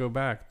think I could go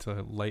back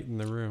to lighten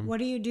the room. What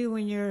do you do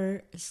when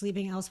you're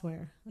sleeping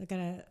elsewhere? Like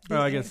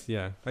I guess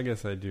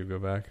I do go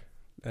back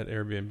at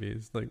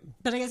Airbnbs.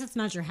 But I guess it's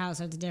not your house,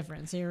 so it's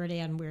different. So you're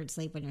already on weird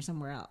sleep when you're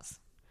somewhere else.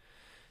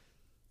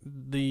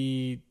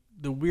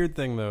 The weird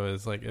thing, though,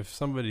 is like if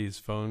somebody's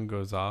phone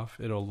goes off,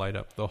 it'll light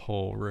up the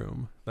whole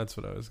room. That's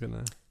what I was going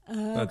to...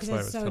 Oh, because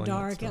it's so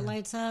dark, it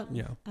lights up?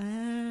 Yeah.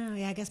 Oh,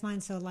 yeah, I guess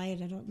mine's so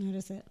light, I don't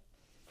notice it.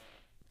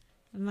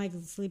 I'm like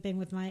sleeping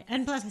with my...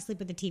 And plus, I sleep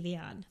with the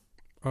TV on.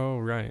 Oh,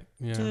 right.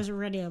 Yeah. So there's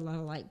already a lot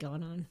of light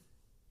going on.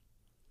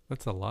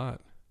 That's a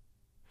lot.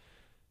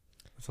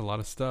 That's a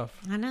lot of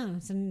stuff. I know.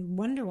 It's a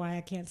wonder why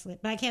I can't sleep.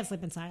 But I can't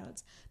sleep in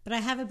silence. But I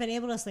haven't been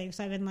able to sleep,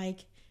 so I've been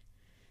like...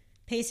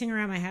 pacing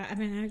around my house. I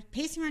mean,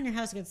 pacing around your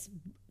house gets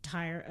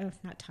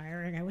not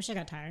tiring. I wish I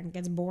got tired. It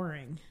gets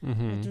boring.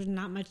 Mm-hmm. There's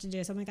not much to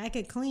do. So I'm like, I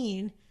could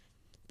clean,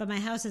 but my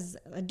house is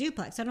a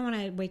duplex. I don't want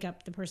to wake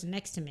up the person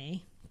next to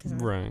me.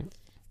 Right.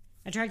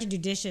 I tried to do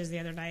dishes the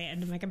other night,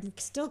 and I'm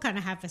still kind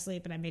of half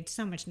asleep, and I made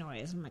so much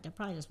noise. I'm like, I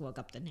probably just woke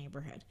up the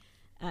neighborhood.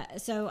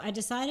 So I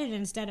decided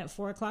instead at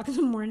 4 o'clock in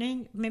the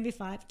morning, maybe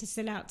 5, to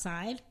sit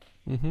outside,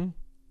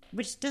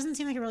 which doesn't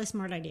seem like a really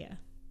smart idea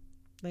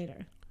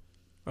later.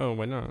 Oh,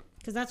 why not?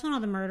 Because that's when all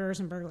the murderers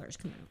and burglars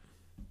come out.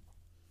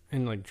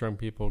 And like drunk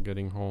people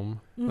getting home.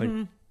 Mm-hmm.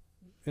 Like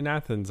in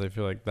Athens, I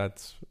feel like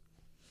that's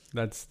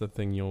the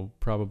thing you'll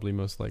probably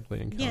most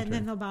likely encounter. Yeah, and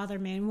then they'll bother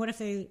me. And what if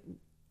they...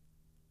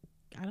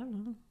 I don't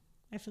know.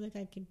 I feel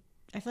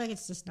like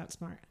it's just not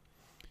smart.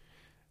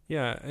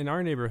 Yeah, in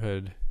our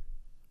neighborhood,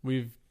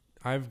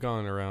 I've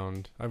gone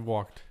around, I've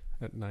walked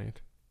at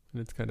night.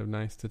 And it's kind of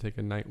nice to take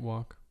a night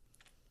walk.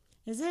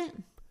 Is it?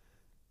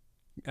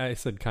 I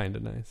said kind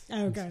of nice.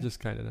 Oh, okay. It's just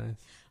kind of nice.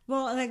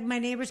 Well, like my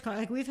neighbor's car,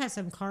 like we've had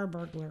some car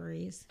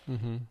burglaries.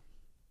 Mm-hmm.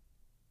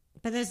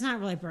 But it's not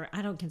really,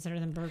 I don't consider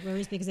them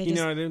burglaries because they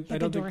just... I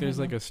don't think there's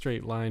like a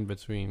straight line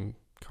between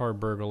car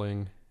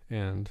burgling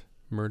and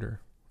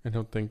murder. I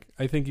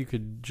think you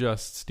could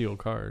just steal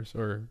cars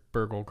or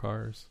burgle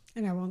cars.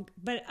 And I won't,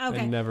 but okay.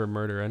 And never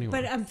murder anyone.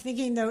 But I'm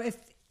thinking though, if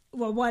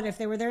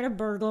they were there to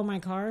burgle my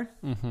car?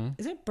 Mm-hmm.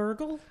 Is it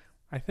burgle?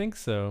 I think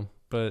so,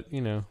 but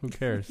who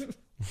cares?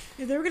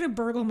 If they were going to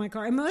burgle my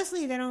car, and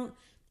mostly they don't,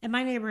 in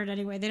my neighborhood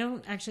anyway, they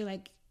don't actually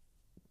like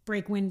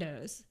break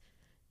windows.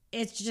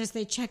 It's just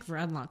they check for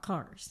unlocked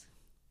cars.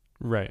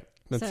 Right.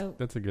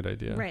 That's a good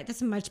idea. Right.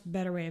 That's a much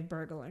better way of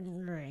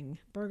burglaring.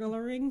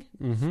 Burglaring?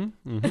 Mm-hmm.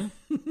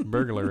 Mm-hmm.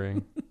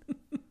 Burglaring.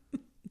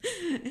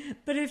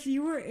 But if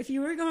you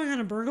were going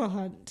on a burgle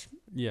hunt.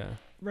 Yeah.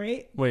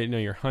 Right? Wait, no,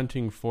 you're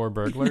hunting for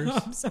burglars? No,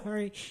 I'm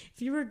sorry.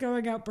 If you were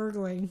going out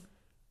burgling.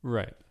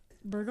 Right.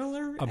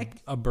 Burglar?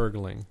 A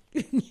burgling.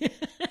 Yeah.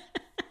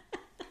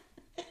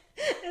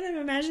 And I'm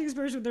imagining this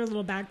person with their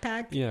little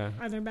backpack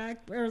on their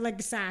back. Or like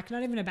a sack,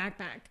 not even a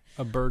backpack.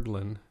 A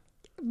burglin.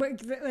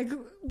 But like,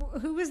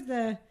 who was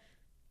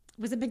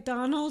it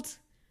McDonald's?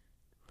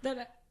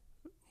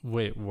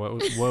 Wait,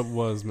 what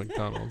was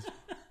McDonald's?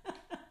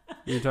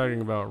 You're talking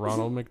about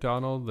Ronald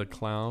McDonald, the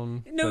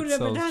clown that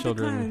sells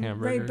children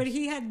hamburgers? Right, but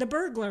he had the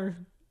burglar.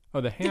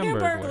 Oh, the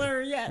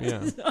Hamburglar, yes.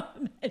 Yeah. So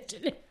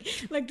imagine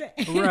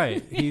it.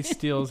 Right, he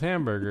steals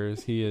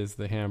hamburgers. He is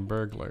the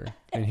Hamburglar,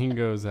 and he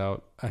goes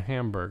out a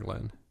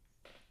hamburglin.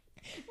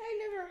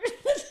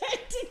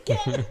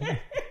 together.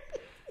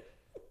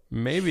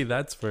 Maybe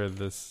that's where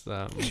this.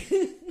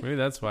 Maybe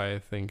that's why I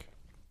think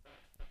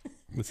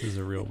this is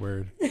a real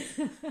word.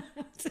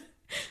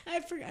 I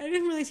forgot. I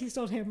didn't realize he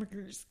sold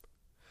hamburgers.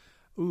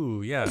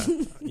 Ooh, yeah,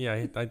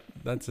 yeah.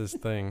 That's his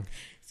thing.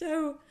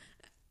 So,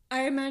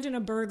 I imagine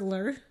a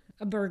burglin,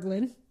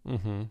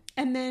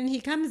 and then he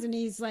comes and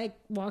he's like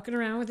walking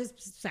around with his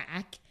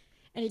sack,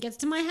 and he gets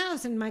to my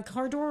house, and my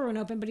car door won't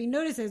open, but he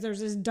notices there's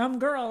this dumb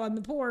girl on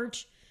the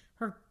porch.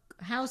 Her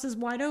house is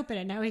wide open,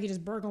 and now he can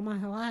just burgle my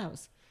whole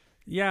house.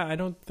 Yeah, I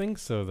don't think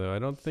so, though. I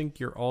don't think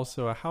you're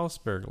also a house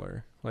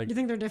burglar. Like, you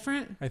think they're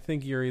different? I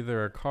think you're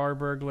either a car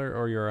burglar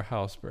or you're a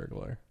house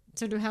burglar.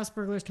 So do house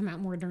burglars come out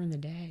more during the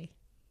day?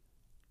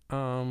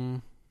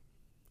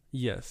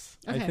 Yes.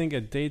 Okay. I think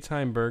a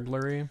daytime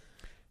burglary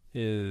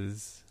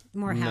is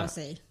more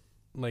housey.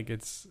 Like,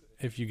 it's,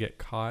 if you get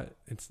caught,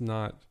 it's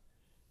not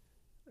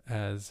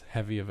as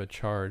heavy of a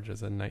charge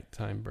as a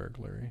nighttime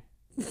burglary.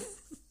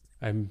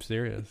 I'm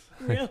serious.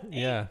 Really?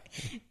 Yeah.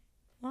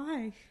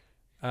 Why?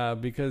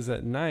 Because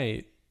at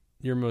night,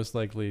 you're most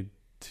likely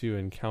to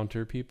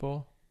encounter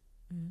people.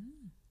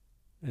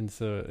 And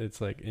so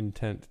it's like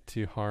intent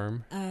to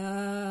harm.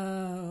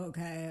 Oh,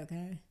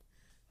 okay.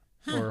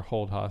 Huh. Or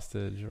hold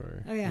hostage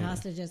or... Oh, yeah,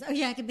 hostages. Oh,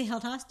 yeah, I could be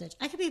held hostage.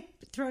 I could be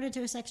thrown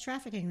into a sex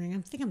trafficking ring.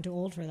 I think I'm too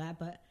old for that,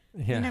 but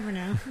you never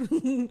know.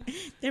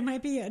 There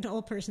might be an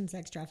old person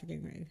sex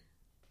trafficking ring.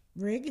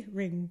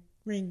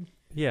 Ring.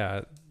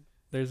 Yeah,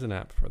 there's an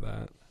app for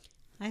that.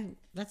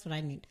 That's what I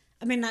need.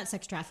 I mean, not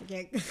sex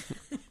trafficking.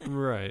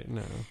 Right,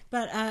 no.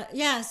 But,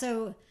 yeah,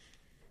 so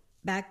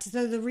back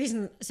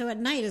to... So at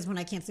night is when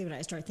I can't sleep and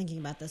I start thinking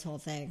about this whole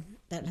thing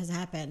that has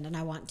happened and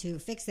I want to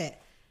fix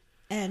it.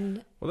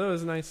 And well, that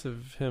was nice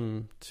of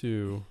him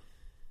to...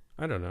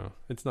 I don't know.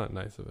 It's not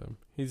nice of him.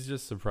 He's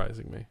just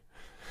surprising me.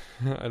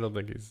 I don't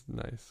think he's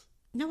nice.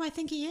 No, I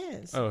think he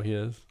is. Oh, he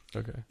is?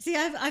 Okay. See,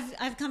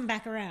 I've come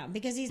back around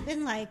because he's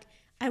been like,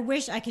 I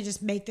wish I could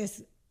just make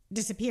this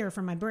disappear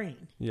from my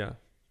brain. Yeah.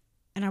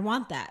 And I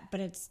want that, but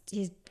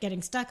he's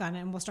getting stuck on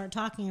it, and we'll start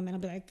talking, and then I'll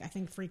be like, I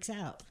think freaks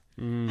out.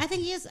 I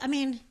think he is. I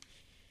mean,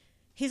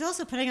 he's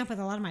also putting up with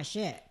a lot of my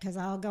shit because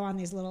I'll go on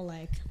these little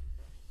like,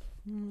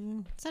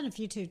 it's not a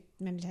few too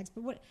many texts,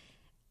 but what?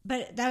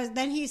 But that was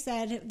then he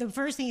said the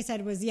first thing he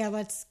said was, yeah,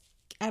 let's.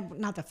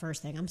 Not the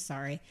first thing. I'm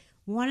sorry.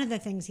 One of the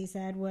things he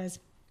said was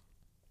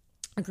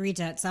agree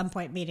to at some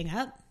point meeting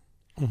up,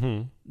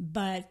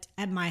 but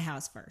at my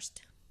house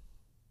first.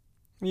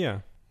 Yeah.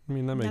 I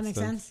mean, that makes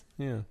sense.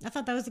 Yeah. I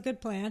thought that was a good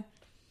plan.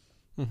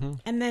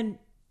 And then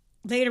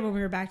later when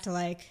we were back to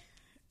like,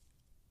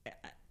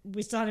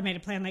 we still hadn't made a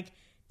plan like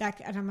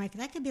that. And I'm like,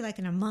 that could be like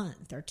in a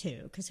month or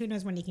two because who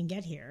knows when he can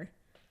get here.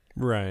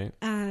 Right.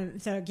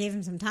 So it gave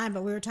him some time.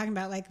 But we were talking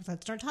about like,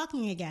 let's start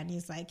talking again.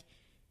 He's like,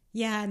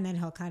 yeah. And then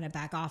he'll kind of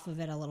back off of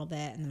it a little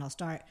bit. And then I'll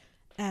start.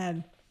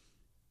 I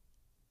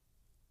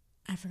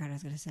forgot what I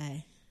was going to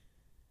say.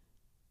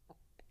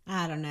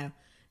 I don't know.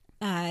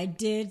 I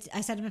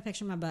sent him a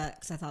picture of my butt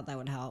because I thought that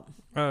would help.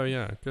 Oh,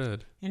 yeah,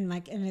 good. And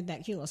that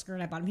cute little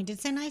skirt I bought him. He did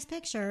say nice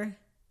picture.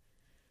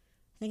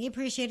 I think he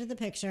appreciated the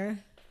picture.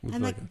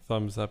 With like a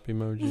thumbs up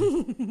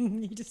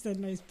emoji. He just said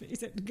nice. He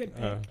said good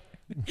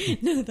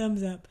pic. No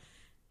thumbs up.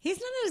 He's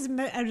not as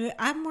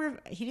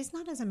he's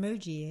not as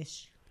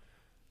emoji-ish.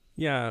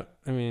 Yeah,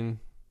 I mean,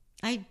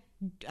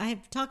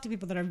 I've talked to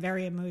people that are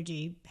very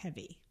emoji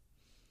heavy.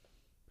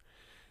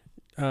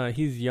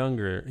 He's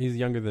younger. He's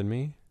younger than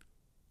me.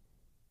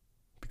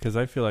 Because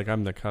I feel like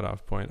I'm the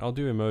cutoff point. I'll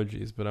do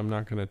emojis, but I'm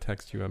not going to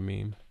text you a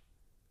meme.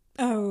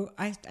 Oh,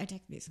 I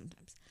text me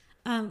sometimes.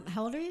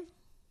 How old are you?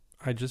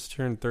 I just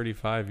turned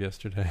 35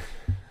 yesterday.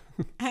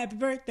 Happy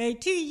birthday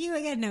to you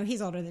again. No,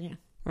 he's older than you.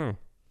 Oh.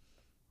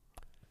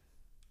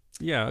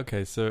 Yeah,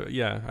 okay. So,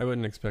 yeah, I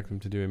wouldn't expect him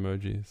to do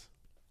emojis.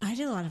 I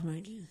do a lot of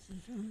emojis.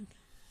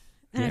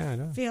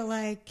 I feel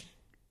like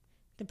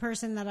the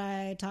person that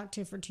I talked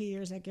to for 2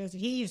 years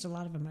he used a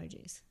lot of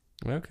emojis.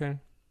 Okay.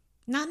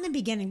 Not in the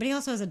beginning, but he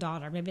also has a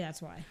daughter. Maybe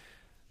that's why.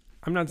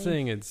 I'm not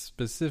saying it's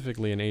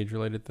specifically an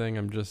age-related thing.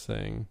 I'm just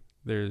saying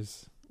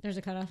there's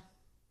a cutoff.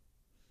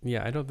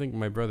 Yeah, I don't think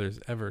my brother's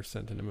ever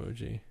sent an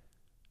emoji.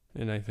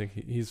 And I think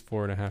he's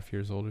 4.5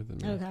 years older than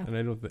me. Okay.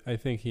 And I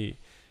think he,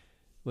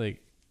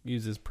 like,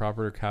 uses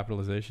proper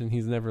capitalization.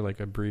 He's never, like,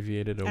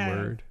 abbreviated a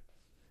word.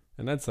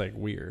 And that's, like,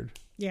 weird.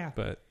 Yeah.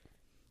 But.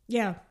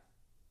 Yeah.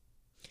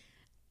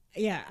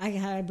 Yeah, I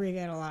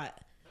abbreviate a lot.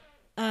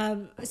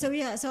 So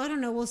I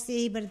don't know, we'll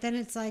see, but then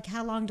it's like,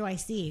 how long do I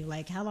see?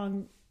 Like, how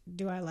long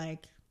do I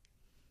like,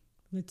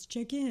 let's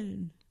check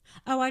in.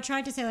 Oh, I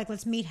tried to say like,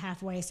 let's meet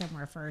halfway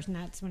somewhere first. And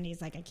that's when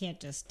he's like, I can't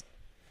just.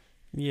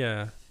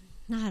 Yeah.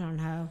 I don't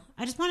know.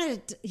 I just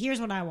wanted to, here's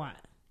what I want.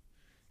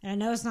 And I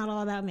know it's not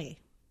all about me.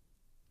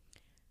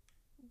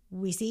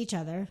 We see each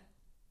other.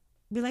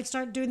 We like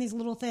start doing these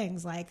little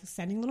things like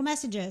sending little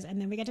messages.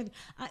 And then we get to,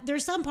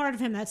 there's some part of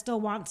him that still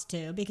wants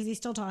to because he's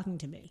still talking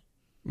to me.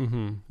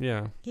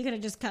 Yeah. He could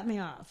have just cut me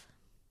off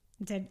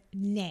and said,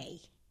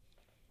 nay.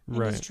 And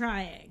right. he's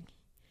trying.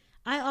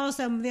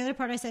 The other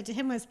part I said to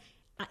him was,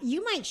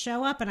 You might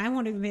show up and I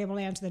won't even be able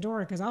to answer the door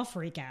because I'll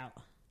freak out.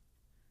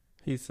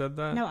 He said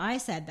that? No, I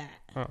said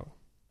that. Oh.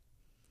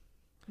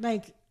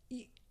 Like,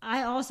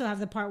 I also have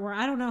the part where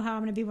I don't know how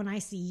I'm going to be when I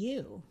see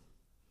you.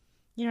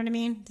 You know what I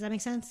mean? Does that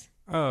make sense?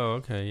 Oh,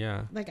 okay,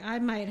 yeah. Like, I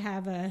might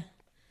have a...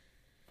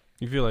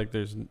 You feel like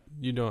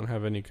you don't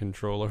have any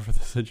control over the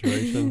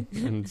situation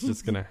and it's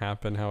just going to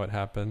happen how it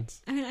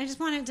happens. I mean, I just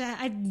want it to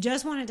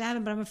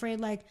happen, but I'm afraid,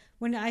 like,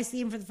 when I see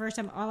him for the first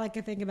time, all I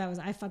could think about was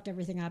I fucked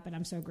everything up and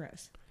I'm so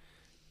gross.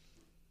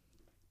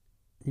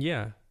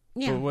 Yeah.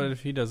 But what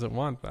if he doesn't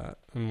want that?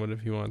 And what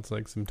if he wants,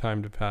 like, some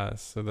time to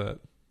pass so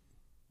that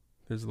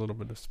there's a little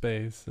bit of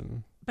space?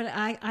 But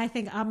I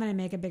think I'm going to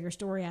make a bigger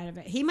story out of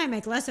it. He might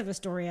make less of a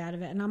story out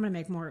of it, and I'm going to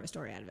make more of a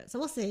story out of it. So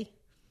we'll see.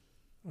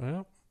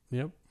 Well,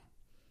 yep.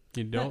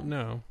 You don't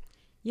know.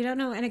 You don't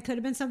know, and it could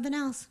have been something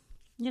else.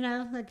 You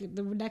know, like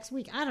the next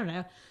week. I don't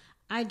know.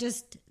 I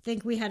just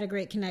think we had a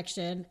great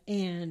connection,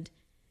 and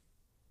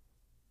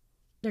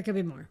there could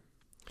be more.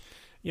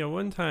 Yeah,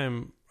 one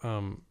time,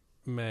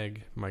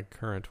 Meg, my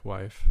current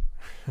wife,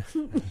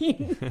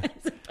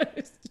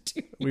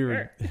 we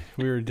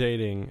were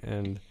dating,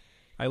 and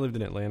I lived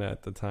in Atlanta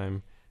at the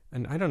time,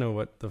 and I don't know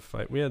what the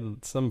fight. We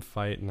had some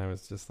fight, and I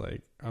was just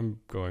like, I'm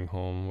going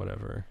home,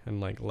 whatever,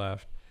 and like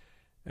left,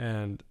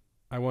 and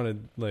I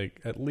wanted, like,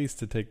 at least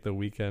to take the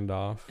weekend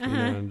off, you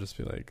know, and just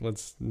be like,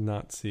 let's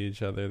not see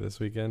each other this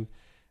weekend.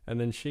 And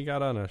then she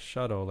got on a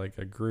shuttle, like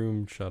a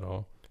groom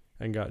shuttle,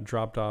 and got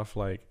dropped off,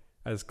 like,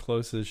 as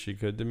close as she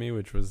could to me,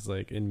 which was,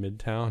 like, in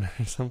Midtown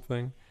or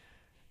something.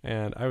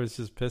 And I was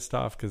just pissed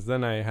off because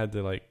then I had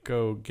to, like,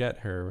 go get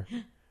her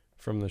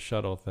from the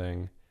shuttle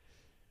thing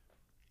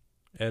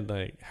and,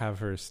 like, have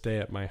her stay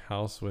at my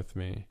house with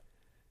me.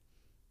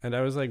 And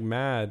I was, like,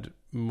 mad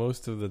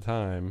most of the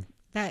time.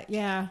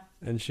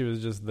 And she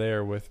was just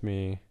there with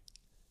me,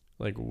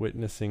 like,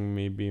 witnessing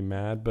me be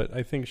mad. But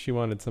I think she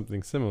wanted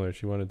something similar.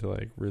 She wanted to,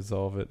 like,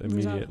 resolve it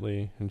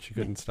immediately, and she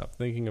couldn't stop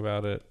thinking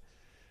about it.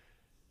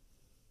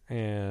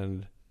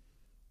 And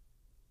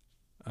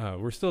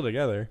we're still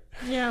together.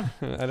 Yeah.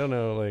 I don't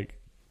know, like,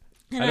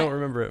 I don't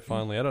remember it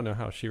fondly. I don't know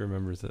how she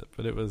remembers it,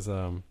 but it was,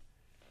 I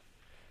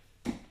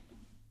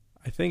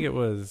think it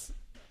was,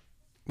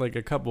 like,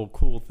 a couple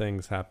cool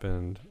things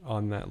happened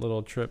on that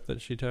little trip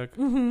that she took.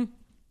 Mm-hmm.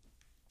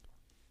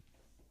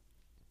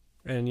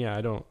 And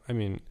yeah,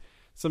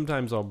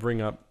 sometimes I'll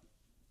bring up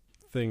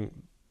things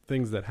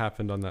that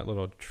happened on that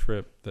little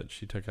trip that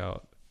she took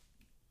out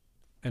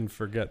and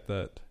forget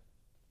that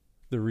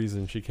the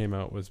reason she came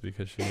out was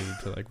because she needed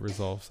to, like,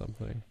 resolve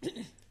something.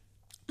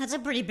 That's a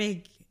pretty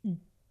big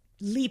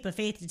leap of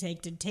faith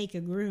to take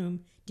a groom.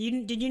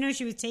 Did you know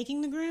she was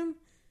taking the groom?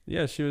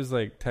 Yeah, she was,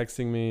 like,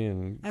 texting me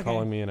and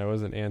calling me, and I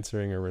wasn't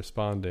answering or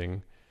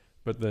responding.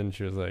 But then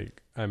she was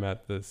like, I'm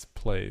at this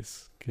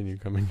place. Can you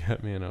come and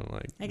get me? And I'm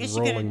like, I guess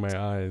rolling my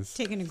eyes.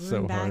 Taking a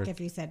groom back if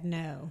you said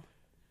no.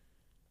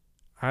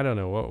 I don't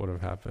know what would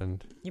have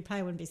happened. You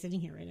probably wouldn't be sitting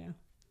here right now.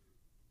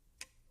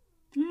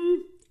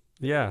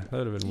 Yeah, that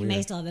would have been weird. You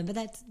may still have been, but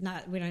that's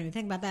not, we don't even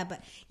think about that.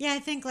 But yeah, I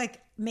think,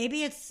 like,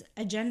 maybe it's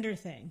a gender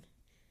thing.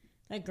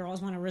 Like, girls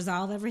want to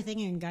resolve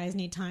everything and guys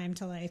need time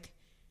to, like,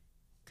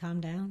 calm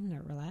down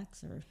or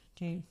relax or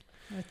change.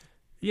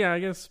 Yeah, I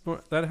guess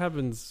that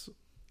happens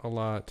a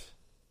lot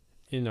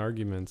in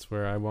arguments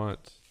where I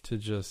want to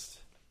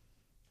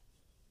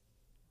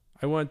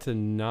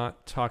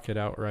not talk it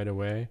out right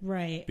away.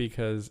 Right.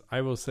 Because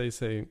I will say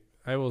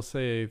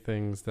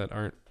things that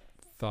aren't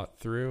thought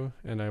through,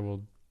 and I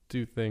will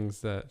do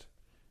things that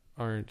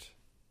aren't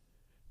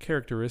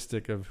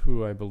characteristic of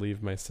who I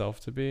believe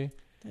myself to be.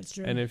 That's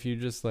true. And if you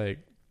just, like,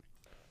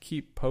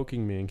 keep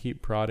poking me and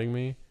keep prodding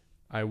me,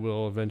 I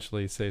will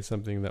eventually say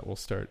something that will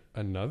start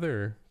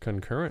another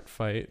concurrent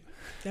fight.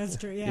 That's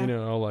true, yeah. You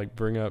know, I'll, like,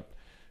 bring up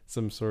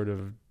some sort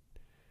of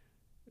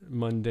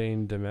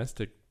mundane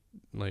domestic,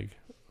 like,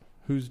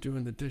 who's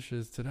doing the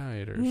dishes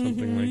tonight or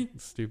something like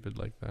stupid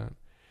like that.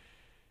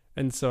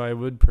 And so I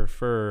would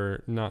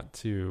prefer not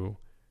to,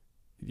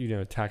 you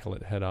know, tackle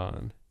it head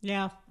on.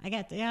 Yeah, I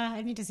get that. Yeah,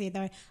 I need to see it that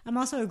way. I'm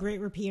also a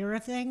great repeater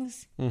of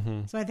things.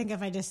 Mm-hmm. So I think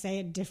if I just say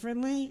it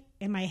differently,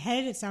 in my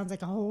head, it sounds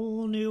like a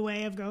whole new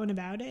way of going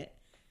about it.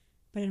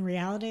 But in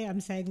reality,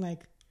 I'm saying,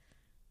 like,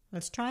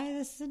 let's try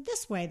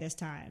this way this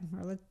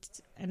time.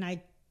 And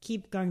I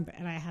keep going,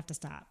 and I have to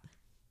stop.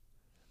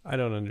 I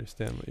don't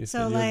understand what you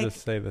said. You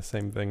just say the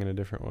same thing in a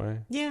different way.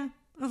 Yeah,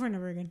 over and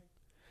over again.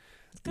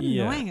 It's kind of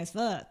annoying as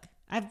fuck.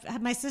 I've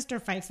had my sister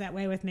fights that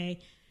way with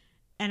me,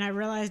 and I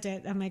realized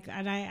it. I'm like,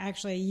 and I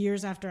actually,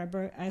 years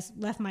after I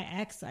left my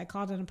ex, I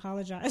called and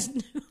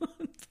apologized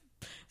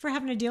for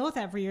having to deal with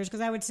that for years,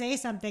 because I would say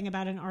something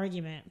about an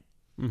argument,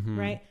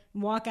 right?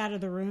 Walk out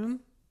of the room,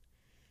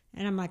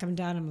 and I'm like, I'm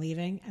done, I'm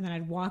leaving. And then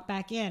I'd walk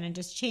back in and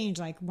just change,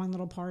 like, one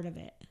little part of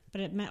it.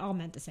 But it all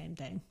meant the same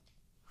thing.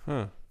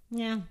 Huh.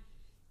 Yeah.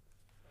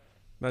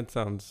 That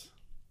sounds...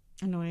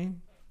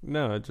 annoying.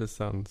 No, it just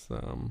sounds...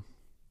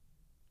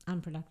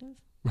 unproductive?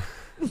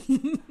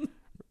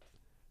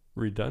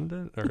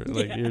 redundant or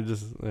like you're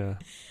just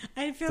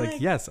I feel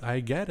like yes, I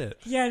get it.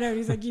 Yeah, no,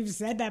 he's like, you've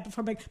said that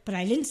before, but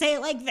I didn't say it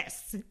like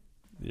this.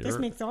 This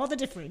makes all the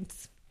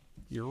difference.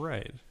 You're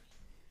right.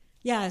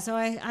 Yeah, so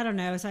I don't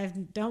know. So I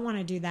don't want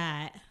to do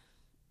that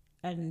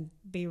and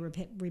be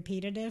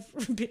repetitive.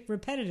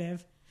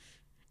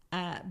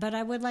 But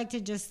I would like to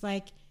just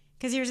like,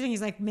 because here's the thing,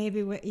 he's like,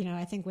 maybe,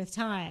 I think with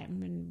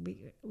time,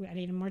 and I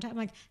need more time. I'm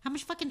like, how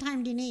much fucking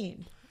time do you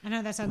need? I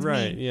know that sounds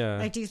right, mean. yeah.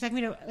 Like, do you expect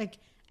me to, like,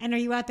 and are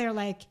you out there,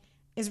 like,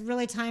 is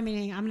really time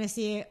meaning I'm going to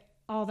see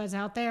all that's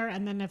out there,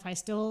 and then if I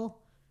still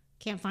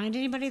can't find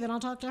anybody, then I'll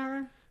talk to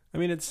her? I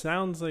mean, it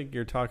sounds like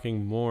you're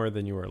talking more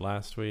than you were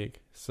last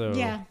week. So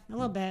yeah, a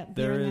little bit.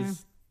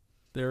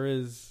 There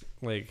is,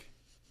 like,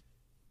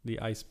 the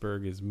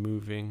iceberg is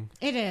moving.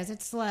 It is.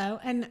 It's slow.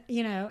 And,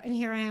 and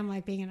here I am,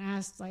 like, being an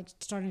ass, like,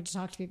 starting to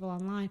talk to people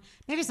online.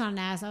 Maybe it's not an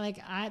ass.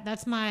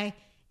 That's my,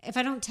 if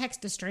I don't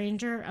text a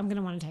stranger, I'm going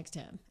to want to text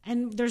him.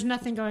 And there's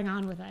nothing going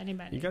on with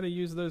anybody. You got to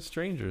use those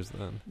strangers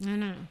then. I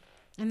know.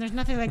 And there's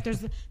nothing, like,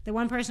 there's the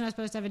one person I was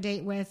supposed to have a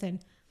date with,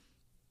 and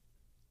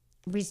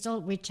we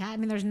chat. I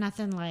mean, there's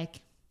nothing,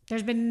 like,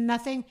 there's been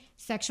nothing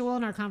sexual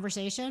in our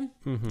conversation,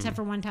 except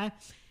for one time,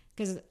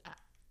 because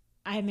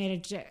I made a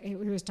joke. He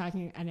was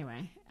talking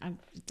anyway.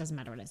 It doesn't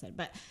matter what I said,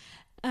 but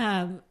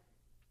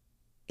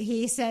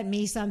he sent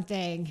me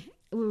something.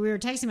 We were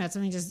texting about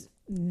something just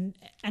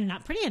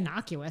not pretty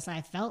innocuous.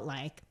 I felt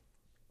like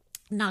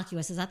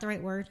innocuous. Is that the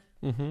right word?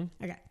 Mm-hmm.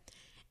 Okay.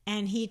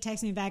 And he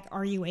texted me back,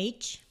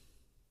 RUH.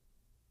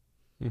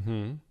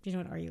 Mm-hmm. Do you know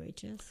what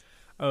RUH is?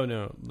 Oh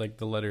no, like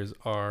the letters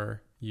RUH.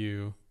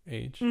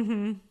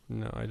 Mm-hmm.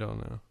 No, I don't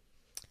know.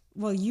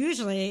 Well,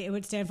 usually it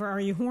would stand for "Are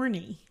you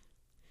horny?"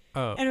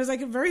 Oh. And it was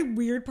like a very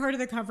weird part of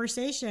the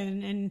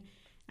conversation. And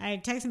I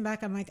text him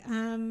back. I'm like,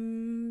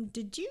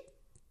 did you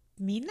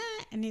mean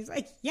that? And he's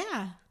like,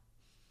 yeah.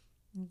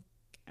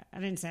 I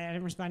didn't say it. I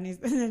didn't respond. And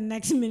the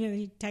next minute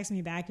he texted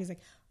me back. He's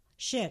like,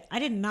 shit, I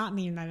did not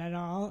mean that at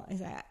all.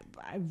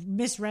 I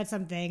misread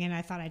something and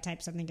I thought I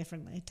typed something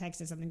differently.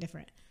 Texted something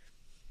different.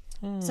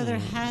 So there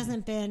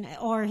hasn't been,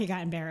 or he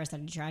got embarrassed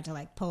and tried to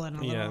like pull in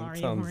a little. Are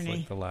you horny?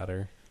 Like the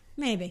latter.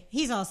 Maybe.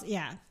 He's also,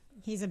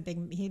 he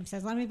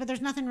says a lot of me, but there's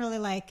nothing really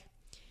like,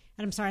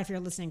 and I'm sorry if you're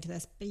listening to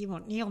this, but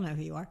you'll know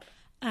who you are.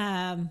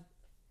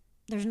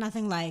 There's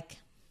nothing like,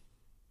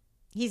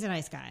 he's a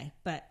nice guy,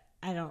 but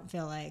I don't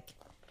feel like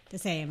the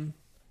same.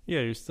 Yeah,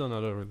 you're still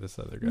not over this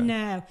other guy.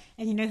 No.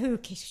 And you know who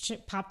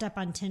popped up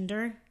on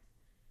Tinder?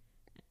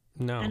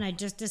 No. And I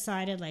just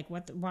decided like,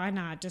 why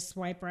not just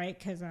swipe right?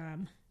 Cause I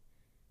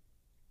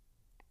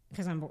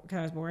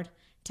was bored.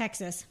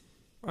 Texas.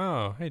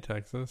 Oh, hey,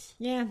 Texas.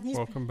 Yeah.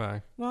 Welcome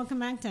back. Welcome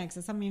back,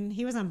 Texas. I mean,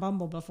 he was on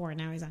Bumble before,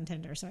 now he's on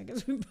Tinder, so I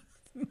guess we're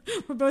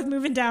both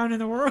moving down in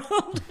the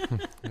world.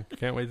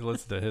 Can't wait to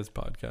listen to his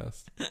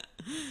podcast.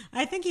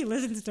 I think he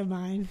listens to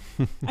mine.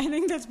 I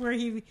think that's where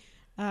he,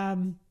 I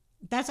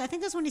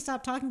think that's when he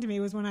stopped talking to me,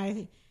 was when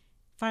I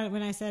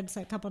said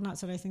a couple not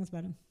so nice things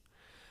about him.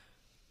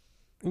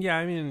 Yeah,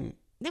 I mean.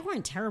 They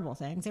weren't terrible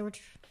things. They were.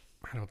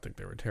 I don't think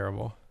they were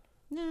terrible.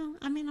 No,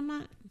 I mean, I'm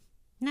not.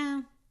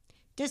 No.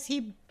 Just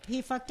he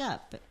fucked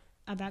up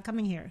about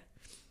coming here.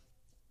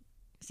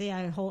 See,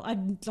 I don't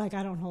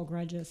hold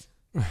grudges.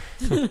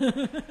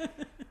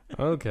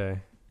 Okay.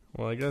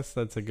 Well, I guess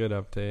that's a good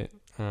update.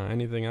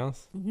 Anything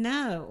else?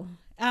 No.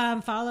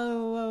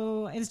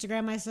 Follow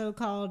Instagram, My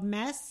So-Called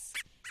Mess.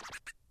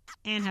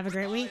 And have a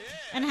great week.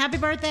 And happy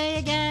birthday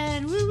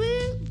again. Woo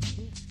woo.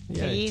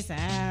 Peace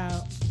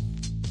out.